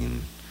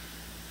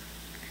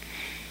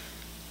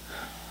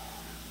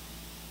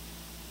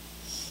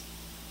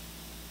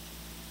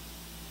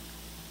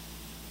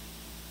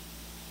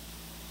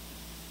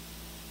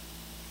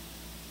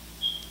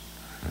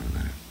don't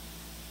know.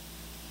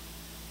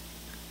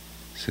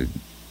 So,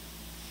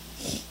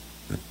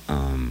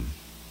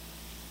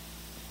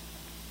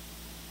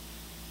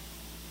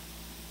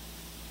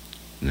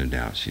 no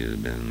doubt she would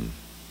have been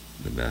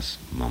the best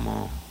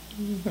mama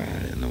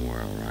in the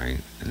world,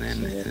 right? And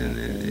then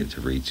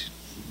to reach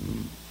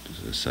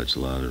such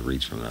love, to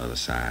reach from the other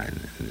side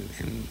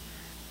and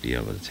be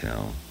able to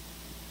tell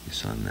your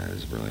son that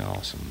is really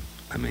awesome.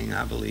 I mean,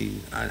 I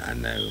believe, I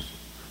know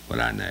what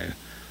I know,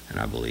 and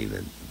I believe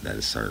that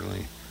is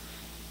certainly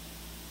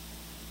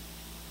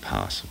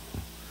possible.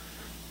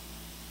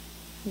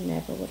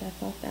 Never would I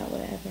thought that would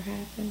ever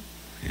happen.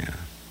 Yeah.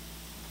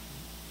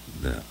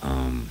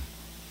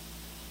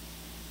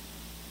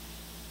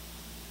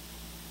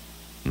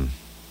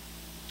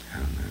 I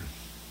don't know.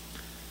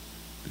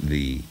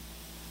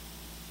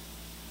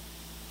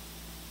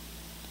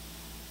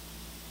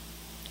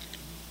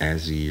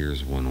 As the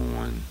years went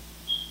on,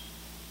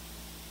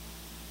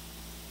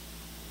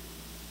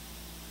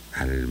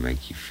 how did it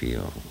make you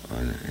feel?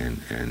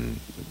 And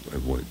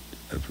at what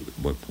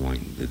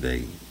point did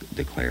they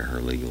declare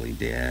her legally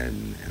dead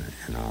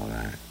and all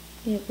that?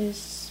 It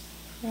was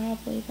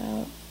probably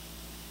about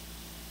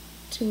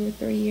 2 or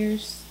 3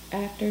 years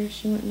after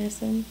she went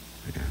missing.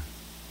 Yeah.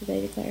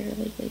 They declared her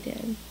legally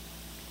dead.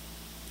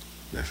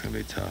 That's gonna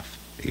be tough,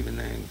 even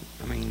though,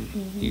 I mean,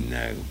 you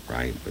know,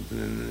 right? But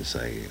then to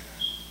say,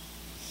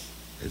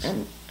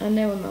 I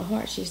know in my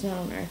heart she's not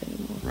on earth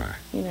anymore. Right.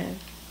 Yeah.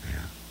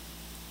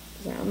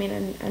 So, I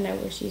mean, I know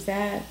where she's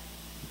at.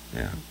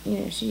 Yeah.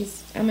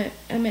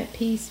 I'm at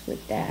peace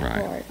with that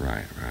part.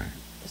 Right.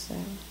 So.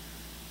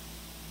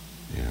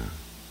 Yeah.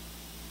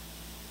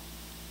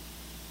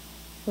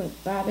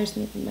 What bothers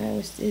me the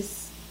most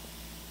is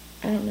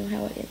I don't know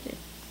how it ended.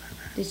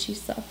 Did she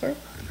suffer?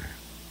 I know.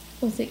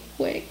 Was it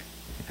quick?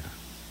 Yeah.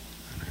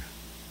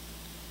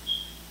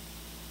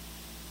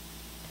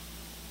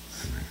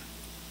 I know.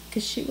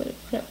 Because she would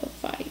have put up a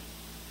fight.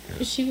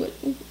 Yeah. She would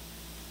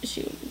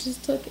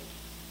just took it.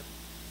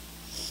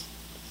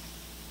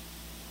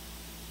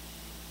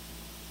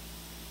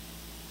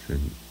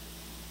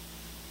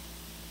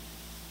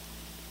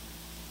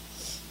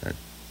 So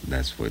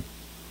that's what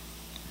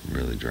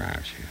really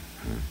drives you,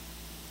 huh?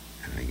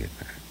 And I get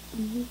that.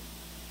 Mm-hmm.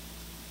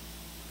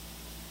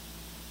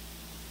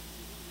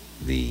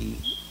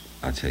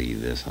 I'll tell you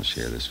this, I'll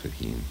share this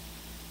with you.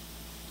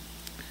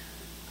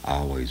 I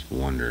always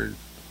wondered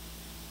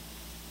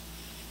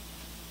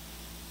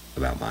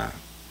about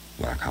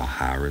what I call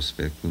high-risk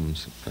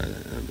victims.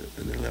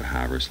 They live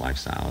high-risk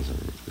lifestyles.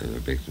 They're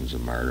victims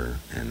of murder,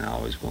 and I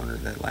always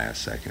wondered that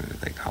last second that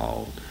they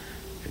called,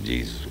 if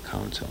Jesus would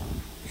come to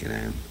them, you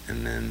know.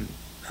 And then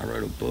I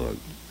wrote a book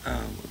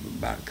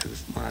about,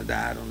 because when I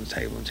died on the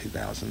table in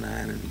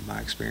 2009 and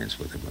my experience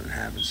with it when it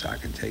happened. So I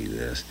can tell you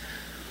this,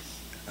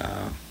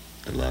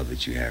 the love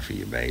that you have for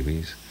your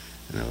babies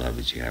and the love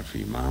that you have for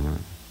your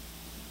mama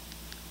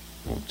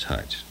won't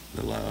touch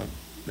the love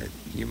that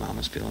your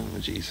mama's feeling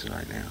with Jesus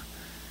right now.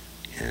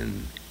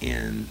 And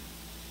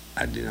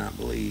I do not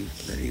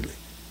believe that he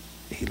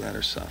let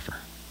her suffer,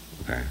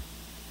 okay?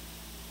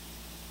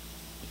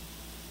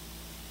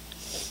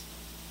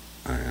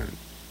 I don't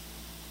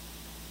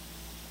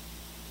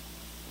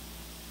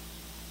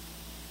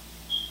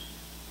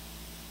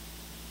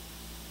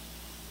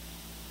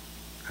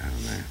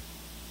know.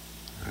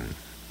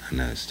 I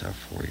know it's tough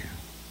for you.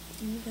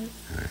 It is.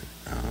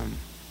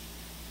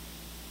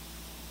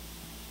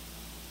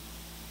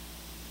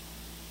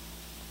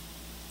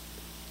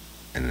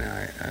 And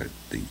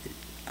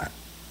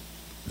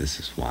this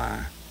is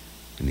why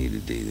we need to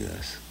do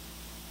this.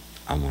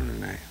 I want to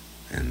know,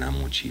 and I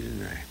want you to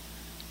know,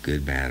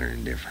 good, bad, or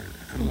indifferent.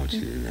 I want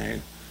you to know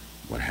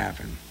what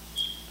happened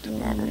to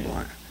Barbara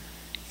Blount.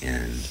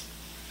 And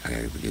I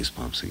got the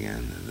goosebumps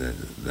again.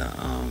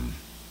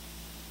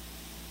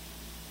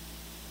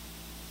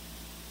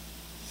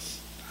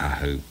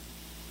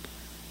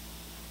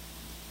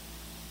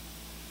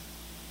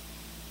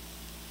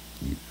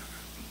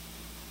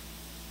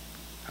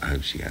 I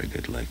hope she got a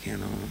good look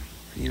in on him.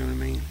 You know what I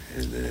mean?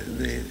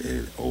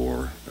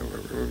 Or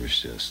it was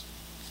just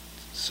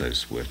so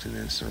swift in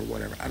this or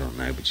whatever. I don't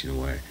know, but you know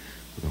what?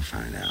 We're going to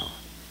find out.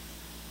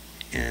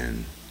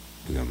 And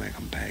we're going to make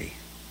them pay.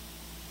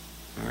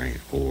 All right?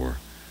 Or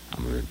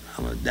I'm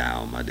gonna die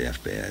on my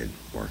deathbed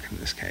working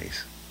this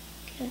case.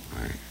 Okay.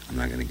 All right? I'm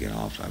not going to get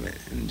off of it.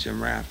 And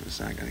Jim Raff is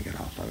not going to get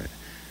off of it.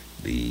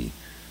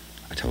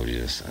 I told you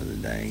this the other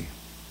day,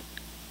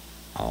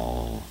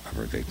 all of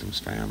our victims'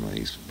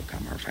 families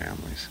become our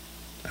families.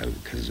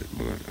 Because,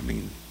 I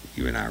mean,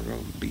 you and I are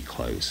going to be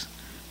close.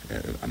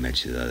 I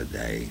met you the other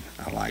day.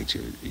 I liked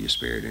your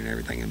spirit and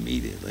everything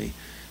immediately.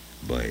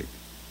 But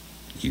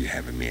you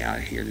having me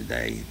out here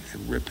today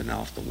and ripping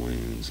off the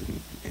wounds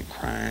and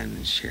crying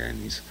and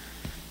sharing these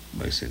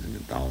most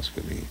intimate thoughts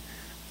with me,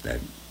 that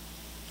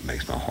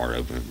makes my heart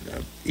open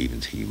up even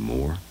to you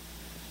more.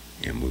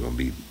 And we're going to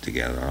be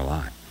together our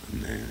life.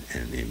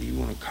 And if you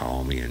want to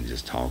call me and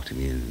just talk to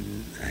me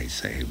and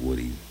say, hey,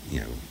 Woody,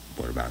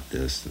 what about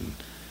this? And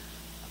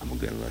I'm a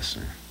good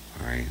listener,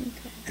 all right?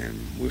 Okay.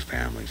 And we're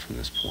family from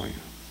this point,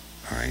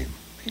 all right?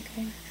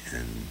 Okay.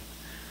 And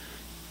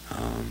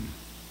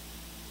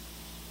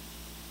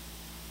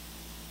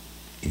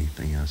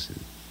anything else?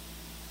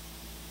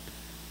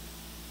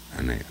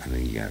 I know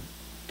you got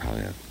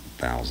probably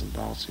 1,000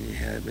 thoughts in your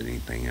head, but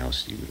anything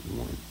else you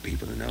want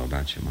people to know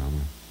about your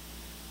mama?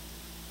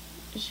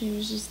 She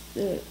was just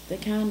the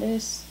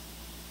kindest,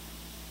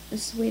 the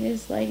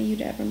sweetest lady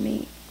you'd ever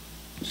meet.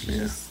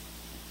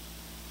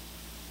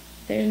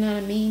 There's not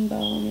a mean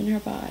bone in her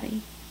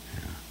body.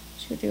 Yeah.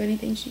 She would do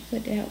anything she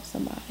could to help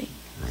somebody.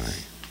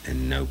 Right.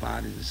 And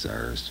nobody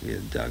deserves to be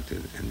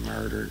abducted and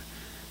murdered,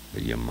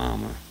 but your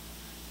mama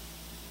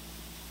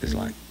is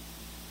like,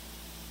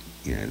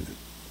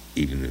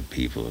 even the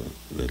people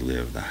that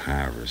live the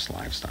high-risk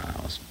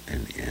lifestyles,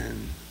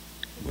 and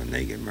when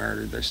they get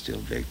murdered, they're still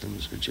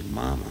victims, but your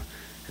mama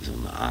is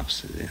on the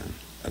opposite end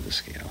of the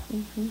scale,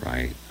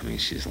 right? I mean,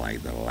 she's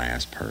like the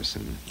last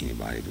person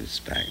anybody would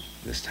expect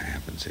this to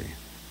happen to.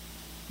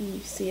 And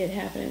you see it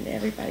happening to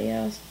everybody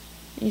else,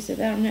 and you said,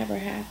 that'll never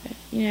happen,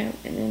 and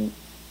then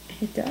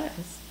it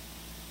does.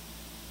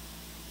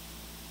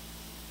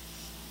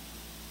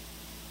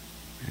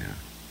 Yeah.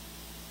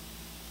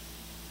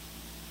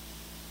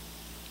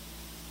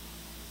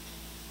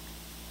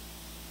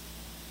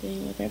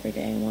 Being up every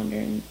day and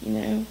wondering,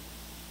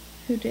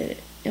 who did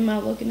it? Am I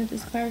looking at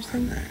this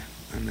person?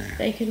 I know.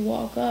 They could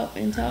walk up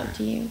and talk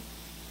to you,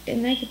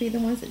 and they could be the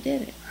ones that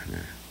did it.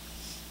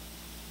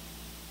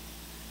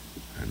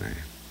 I know.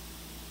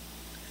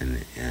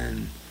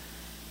 And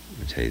let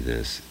me tell you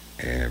this,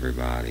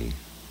 everybody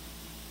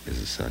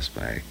is a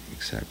suspect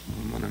except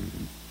when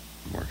I'm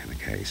working the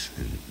case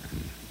and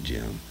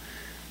Jim.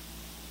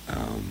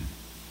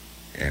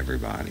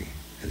 Everybody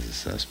is a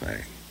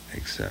suspect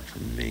except for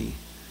me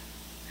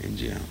and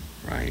Jim,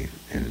 right?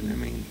 And I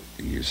mean,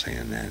 you're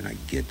saying that, and I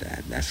get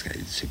that.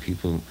 So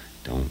people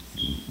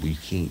we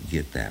can't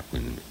get that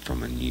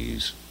from a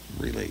news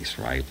release,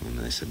 right? When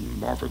they said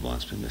Barbara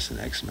Blount's been missing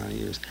X amount of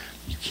years,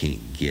 you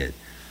can't get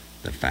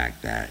the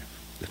fact that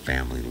the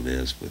family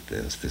lives with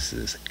this. This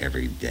is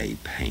everyday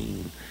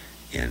pain,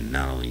 and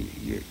not only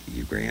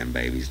your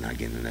grandbabies not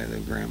getting to know their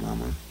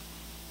grandmama,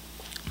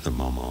 the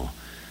mama,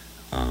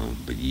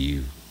 But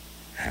you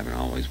haven't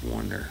always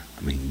wondered.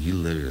 I mean, you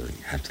literally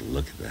have to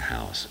look at the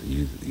house.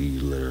 You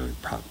literally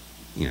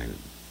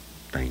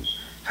think,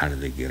 how did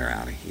they get her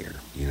out of here?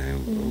 Or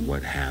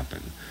what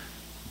happened?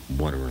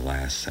 What were her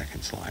last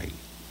seconds like?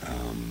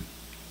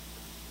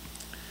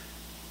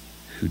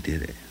 Who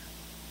did it?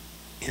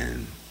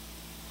 And,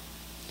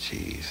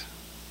 geez.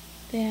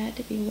 They had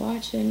to be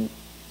watching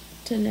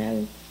to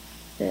know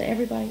that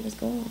everybody was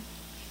gone,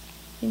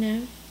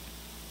 And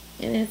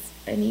it's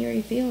an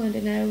eerie feeling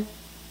to know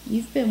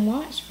you've been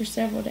watched for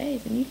several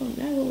days and you don't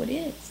know who it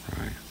is.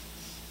 Right.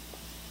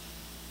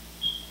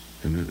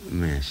 Let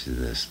me ask you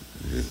this.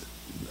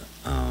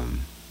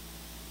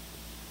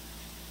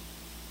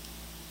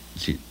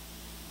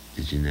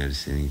 Did you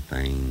notice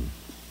anything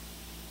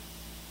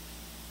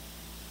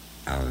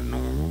out of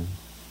normal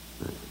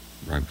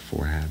right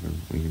before it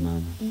happened with your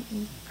mama?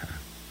 Mm-mm. Okay.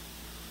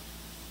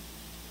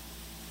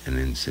 And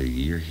then so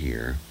you're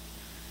here,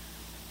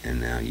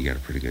 and now you got a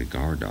pretty good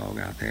guard dog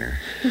out there.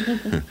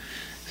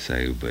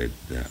 So, but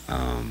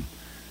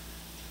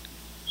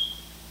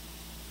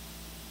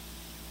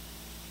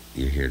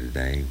you're here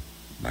today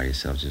by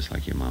yourself, just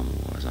like your mama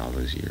was all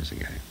those years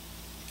ago.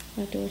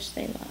 My doors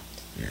stay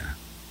locked. Yeah.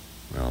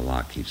 Well, a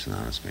lock keeps an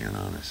honest man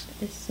honest.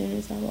 As soon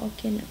as I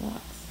walk in, it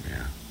locks.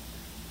 Yeah.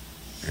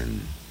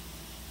 And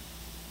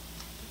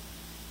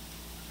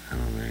I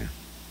don't know.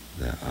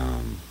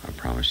 I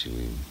promise you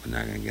we're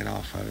not gonna get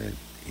off of it,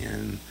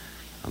 and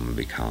I'm gonna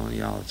be calling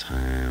you all the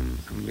time.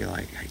 I'm gonna be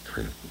like, hey,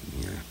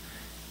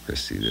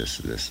 Christy, this,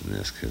 and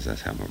this, because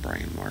that's how my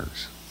brain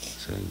works.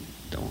 So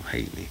don't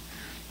hate me.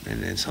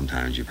 And then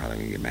sometimes you're probably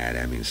gonna get mad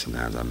at me, and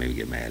sometimes I'll maybe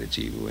get mad at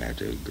you, but we have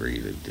to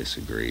agree to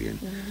disagree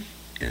and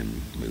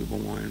move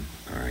on.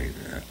 All right.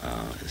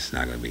 It's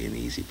not gonna be an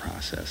easy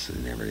process. It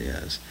never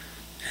is.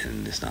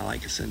 And it's not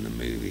like it's in the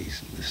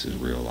movies. This is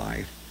real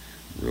life,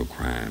 real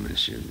crime, and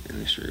it's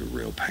your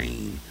real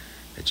pain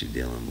that you're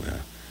dealing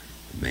with.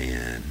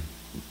 Man,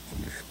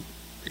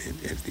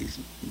 if these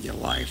your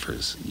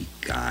lifers, you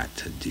got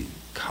to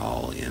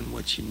call in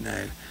what you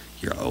know.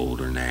 You're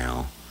older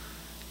now.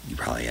 You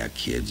probably have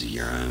kids of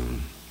your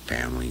own,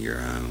 family of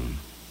your own.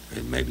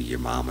 Maybe your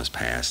mama's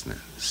passed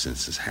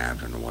since this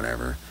happened or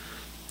whatever.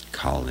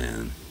 Call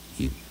in.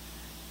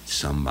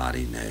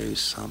 Somebody knows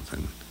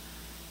something.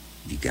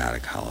 You gotta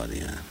call it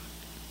in.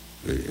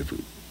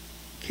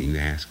 Can you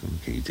ask them?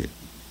 Can you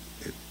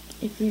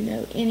If you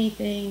know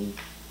anything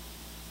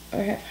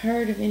or have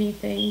heard of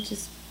anything,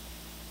 just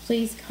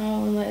please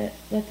call and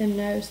let them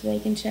know so they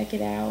can check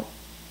it out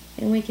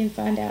and we can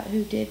find out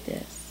who did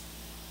this.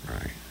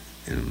 Right.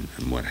 And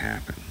what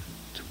happened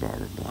to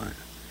Barbara Blount.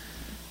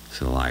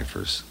 So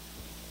lifers,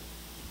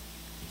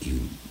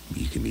 you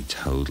can be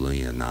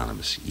totally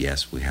anonymous.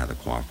 Yes, we have the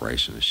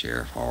cooperation of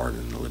Sheriff Hard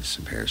and the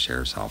Livingston Parish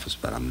Sheriff's Office,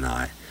 but I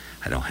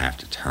don't have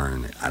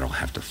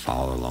to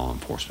follow law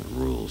enforcement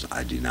rules.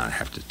 I do not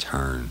have to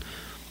turn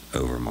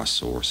over my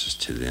sources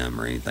to them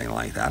or anything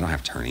like that. I don't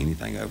have to turn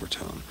anything over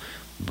to them.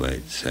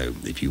 But so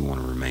if you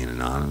want to remain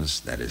anonymous,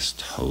 that is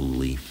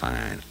totally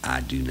fine.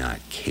 I do not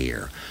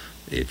care.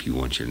 If you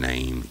want your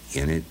name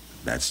in it,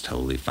 that's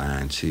totally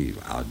fine too.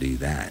 I'll do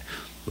that.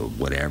 But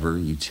whatever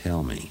you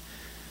tell me,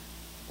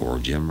 or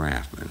Jim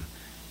Raffman,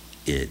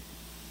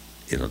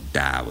 it'll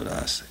die with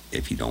us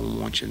if you don't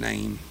want your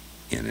name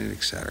in it,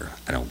 etc.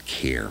 I don't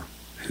care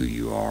who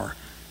you are.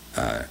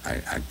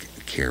 I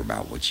care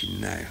about what you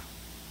know.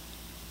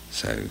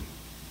 So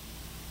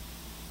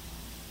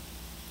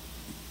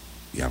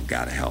y'all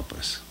got to help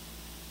us.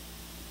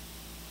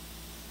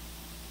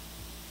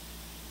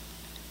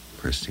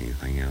 Christy,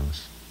 anything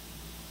else?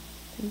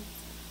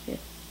 Yeah.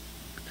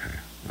 Okay,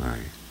 all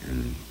right.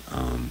 And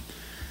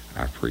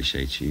I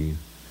appreciate you.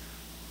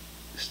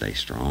 Stay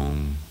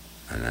strong.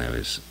 I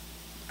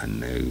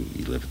know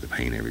you live with the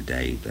pain every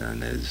day, but I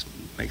know this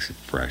makes it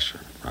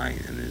fresher, right?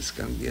 And it's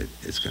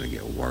gonna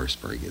get worse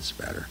before it gets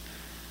better.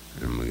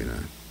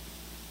 And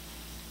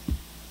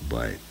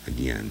but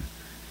again,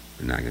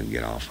 we're not gonna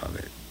get off of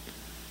it.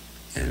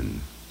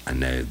 And I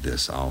know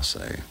this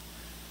also.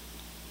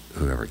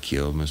 Whoever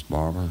killed Miss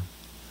Barbara,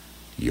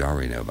 you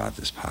already know about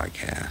this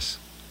podcast,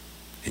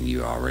 and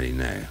you already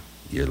know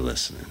you're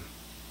listening.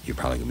 You're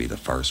probably gonna be the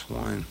first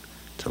one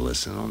to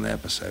listen on the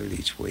episode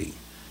each week.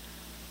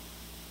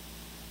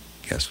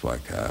 Guess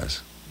what,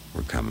 guys?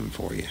 We're coming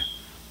for you.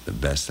 The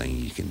best thing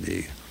you can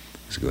do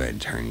is go ahead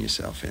and turn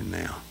yourself in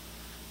now.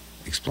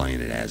 Explain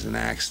it as an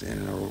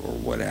accident or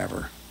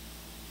whatever.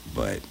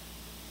 But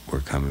we're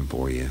coming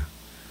for you.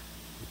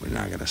 We're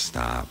not going to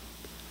stop.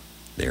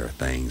 There are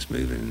things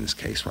moving in this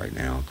case right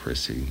now,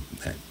 Chrissy,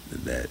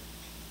 that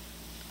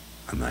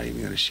I'm not even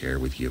going to share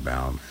with you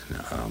about.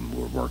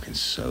 We're working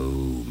so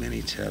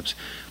many tips.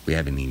 We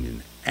haven't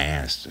even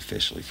asked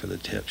officially for the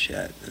tips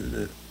yet,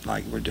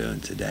 like we're doing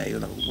today.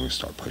 We're going to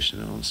start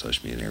pushing it on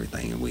social media and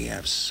everything, and we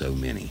have so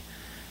many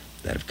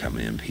that have come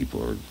in.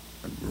 People are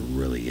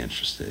really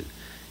interested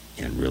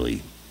and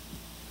really,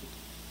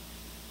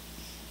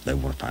 they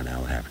want to find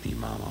out what happened to your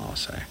mama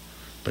also.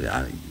 But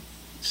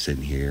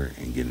sitting here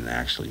and getting to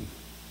actually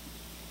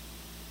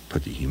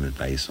put the human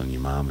face on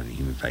your mom and the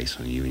human face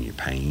on you and your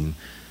pain,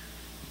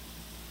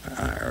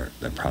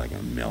 they're probably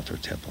going to melt their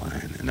tip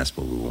line. And that's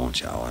what we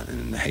want y'all.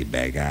 And hey,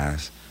 bad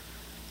guys,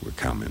 we're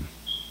coming.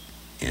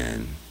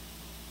 And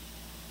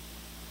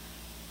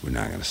we're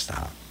not going to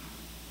stop.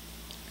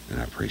 And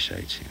I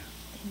appreciate you.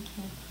 Thank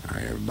you. All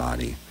right,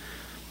 everybody.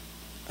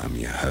 I'm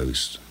your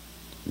host,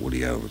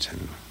 Woody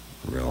Overton,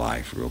 Real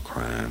Life, Real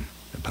Crime,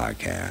 the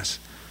podcast.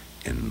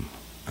 And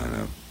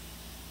I'm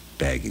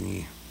begging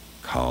you,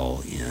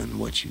 call in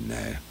what you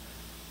know,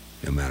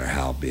 no matter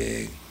how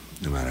big,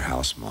 no matter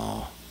how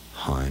small,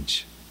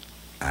 hunch,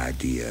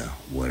 idea,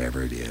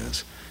 whatever it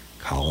is,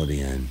 call it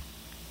in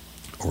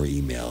or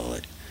email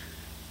it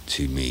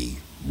to me,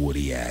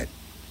 Woody at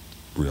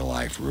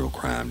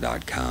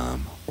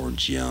realliferealcrime.com or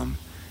Jim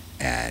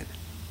at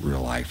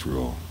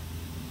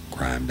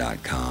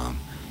realliferealcrime.com,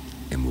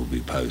 and we'll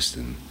be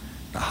posting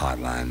the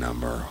hotline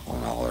number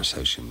on all our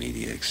social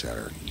media,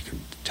 etc. You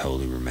can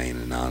totally remain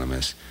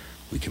anonymous.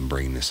 We can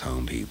bring this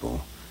home,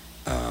 people.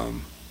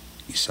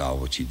 You saw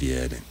what you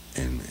did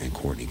in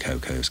Courtney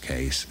Coco's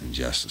case, and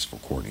justice for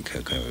Courtney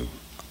Coco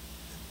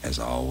as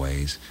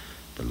always.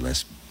 But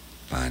let's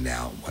find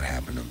out what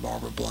happened to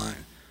Barbara Blount.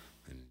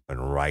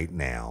 And right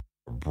now,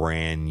 a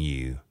brand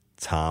new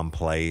Tom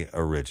Play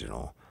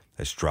original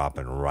that's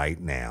dropping right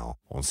now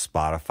on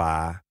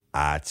Spotify,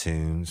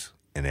 iTunes,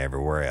 and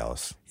everywhere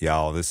else.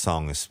 Y'all, this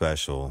song is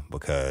special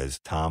because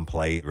Tom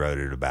Play wrote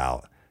it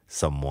about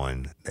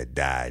someone that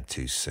died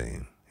too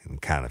soon,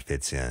 and kind of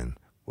fits in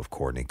with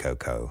Courtney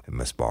Coco and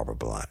Miss Barbara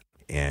Blount.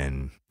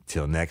 And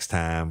till next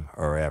time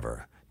or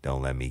ever,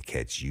 don't let me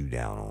catch you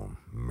down on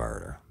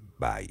murder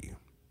by you.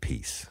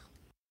 Peace.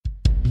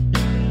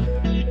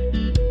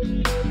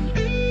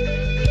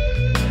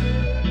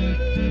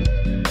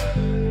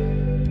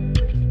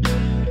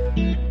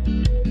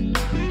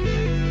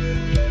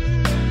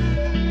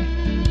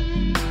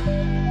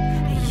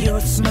 Your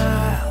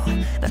smile,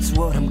 that's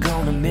what I'm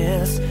gonna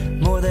miss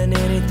more than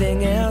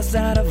anything else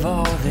out of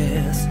all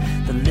this.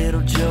 The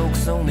little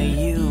jokes only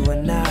you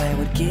and I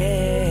would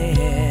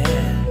get.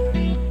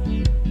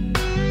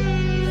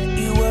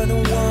 You were the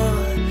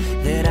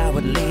one that I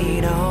would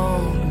lean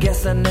on.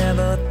 Guess I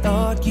never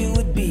thought you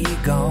would be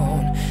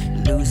gone.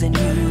 Losing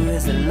you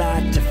is a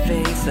lot to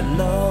face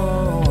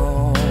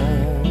alone.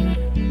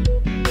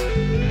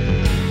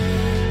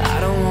 I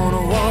don't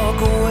wanna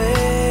walk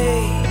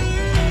away,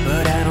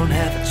 but I don't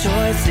have a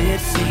choice, it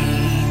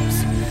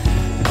seems.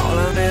 All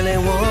I really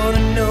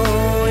wanna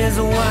know is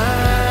why.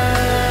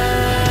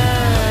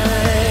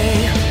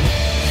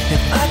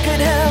 If I could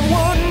have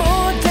one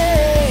more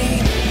day,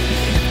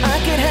 if I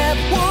could have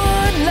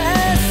one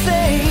last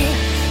say,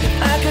 if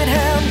I could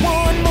have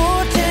one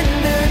more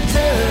tender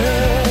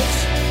touch,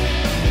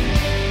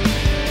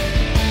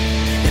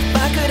 if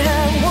I could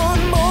have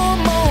one more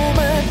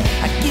moment,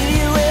 I'd give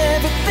you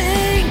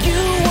everything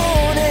you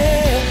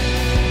wanted.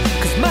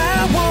 'Cause my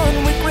one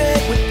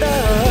regret with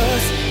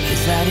us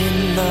is I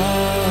didn't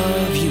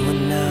love you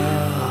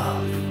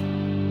enough.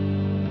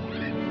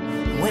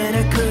 When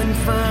I couldn't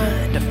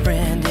find a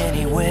friend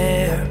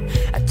anywhere,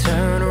 I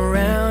turned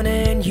around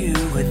and you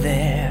were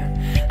there.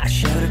 I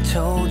should have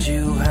told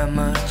you how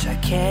much I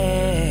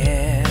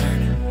cared.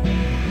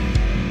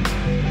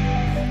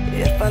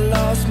 If I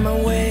lost my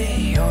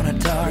way on a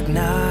dark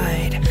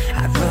night,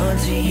 I'd run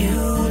to you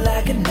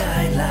like a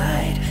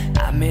nightlight.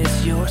 I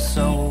miss your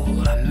soul,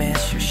 I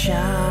miss your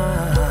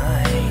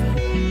shine.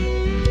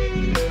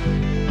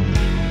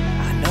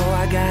 I know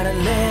I gotta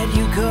let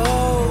you go,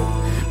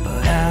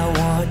 but I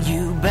want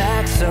you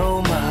back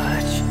so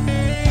much.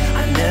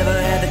 I never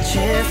had the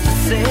chance to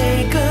say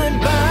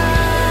goodbye.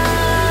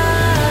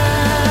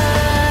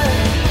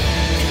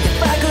 If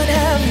I could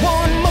have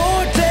one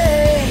more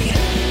day,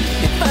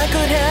 if I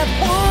could have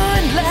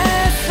one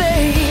last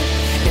say,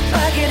 if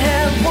I could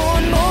have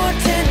one more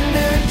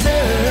tender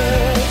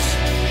touch,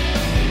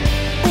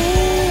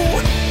 ooh,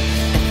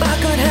 if I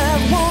could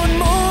have one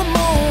more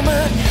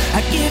moment,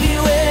 I'd give you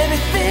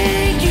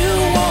everything you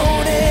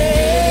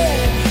wanted.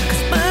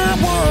 'Cause my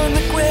one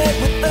regret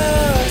with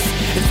us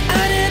is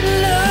I didn't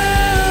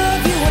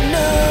love you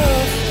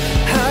enough.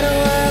 How do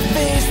I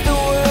face the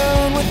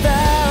world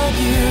without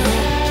you?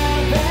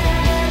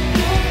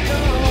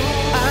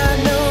 I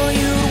know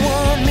you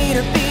want me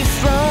to be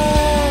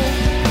strong.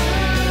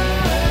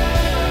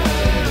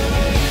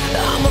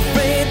 I'm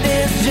afraid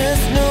there's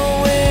just no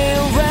way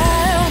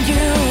around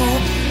you.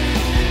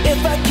 If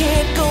I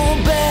can't go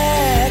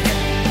back,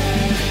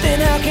 then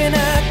how can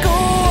I go on?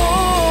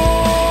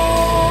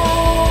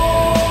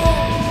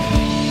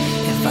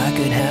 If I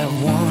could have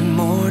one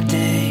more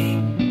day,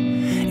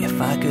 if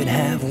I could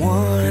have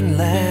one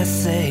last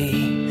say,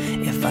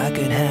 if I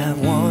could have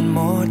one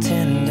more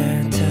tender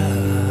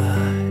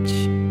touch.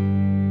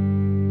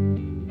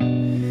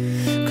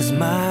 'Cause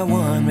my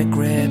one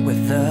regret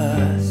with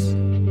us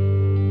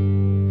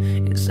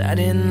is I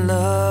didn't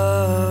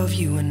love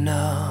you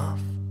enough.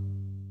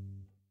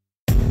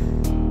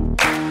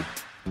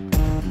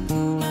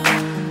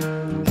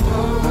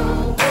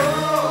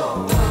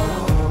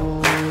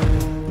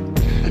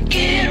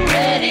 Get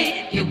ready,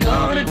 you're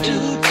gonna do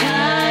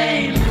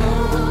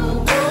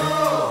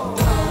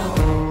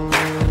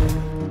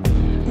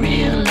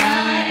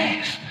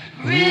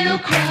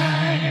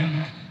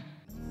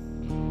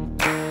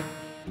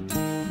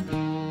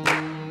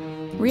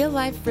Real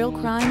Life, Real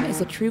Crime is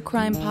a true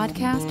crime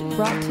podcast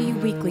brought to you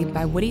weekly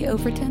by Woody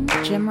Overton,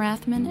 Jim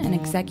Rathman, and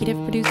executive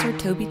producer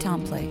Toby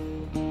Tomplay.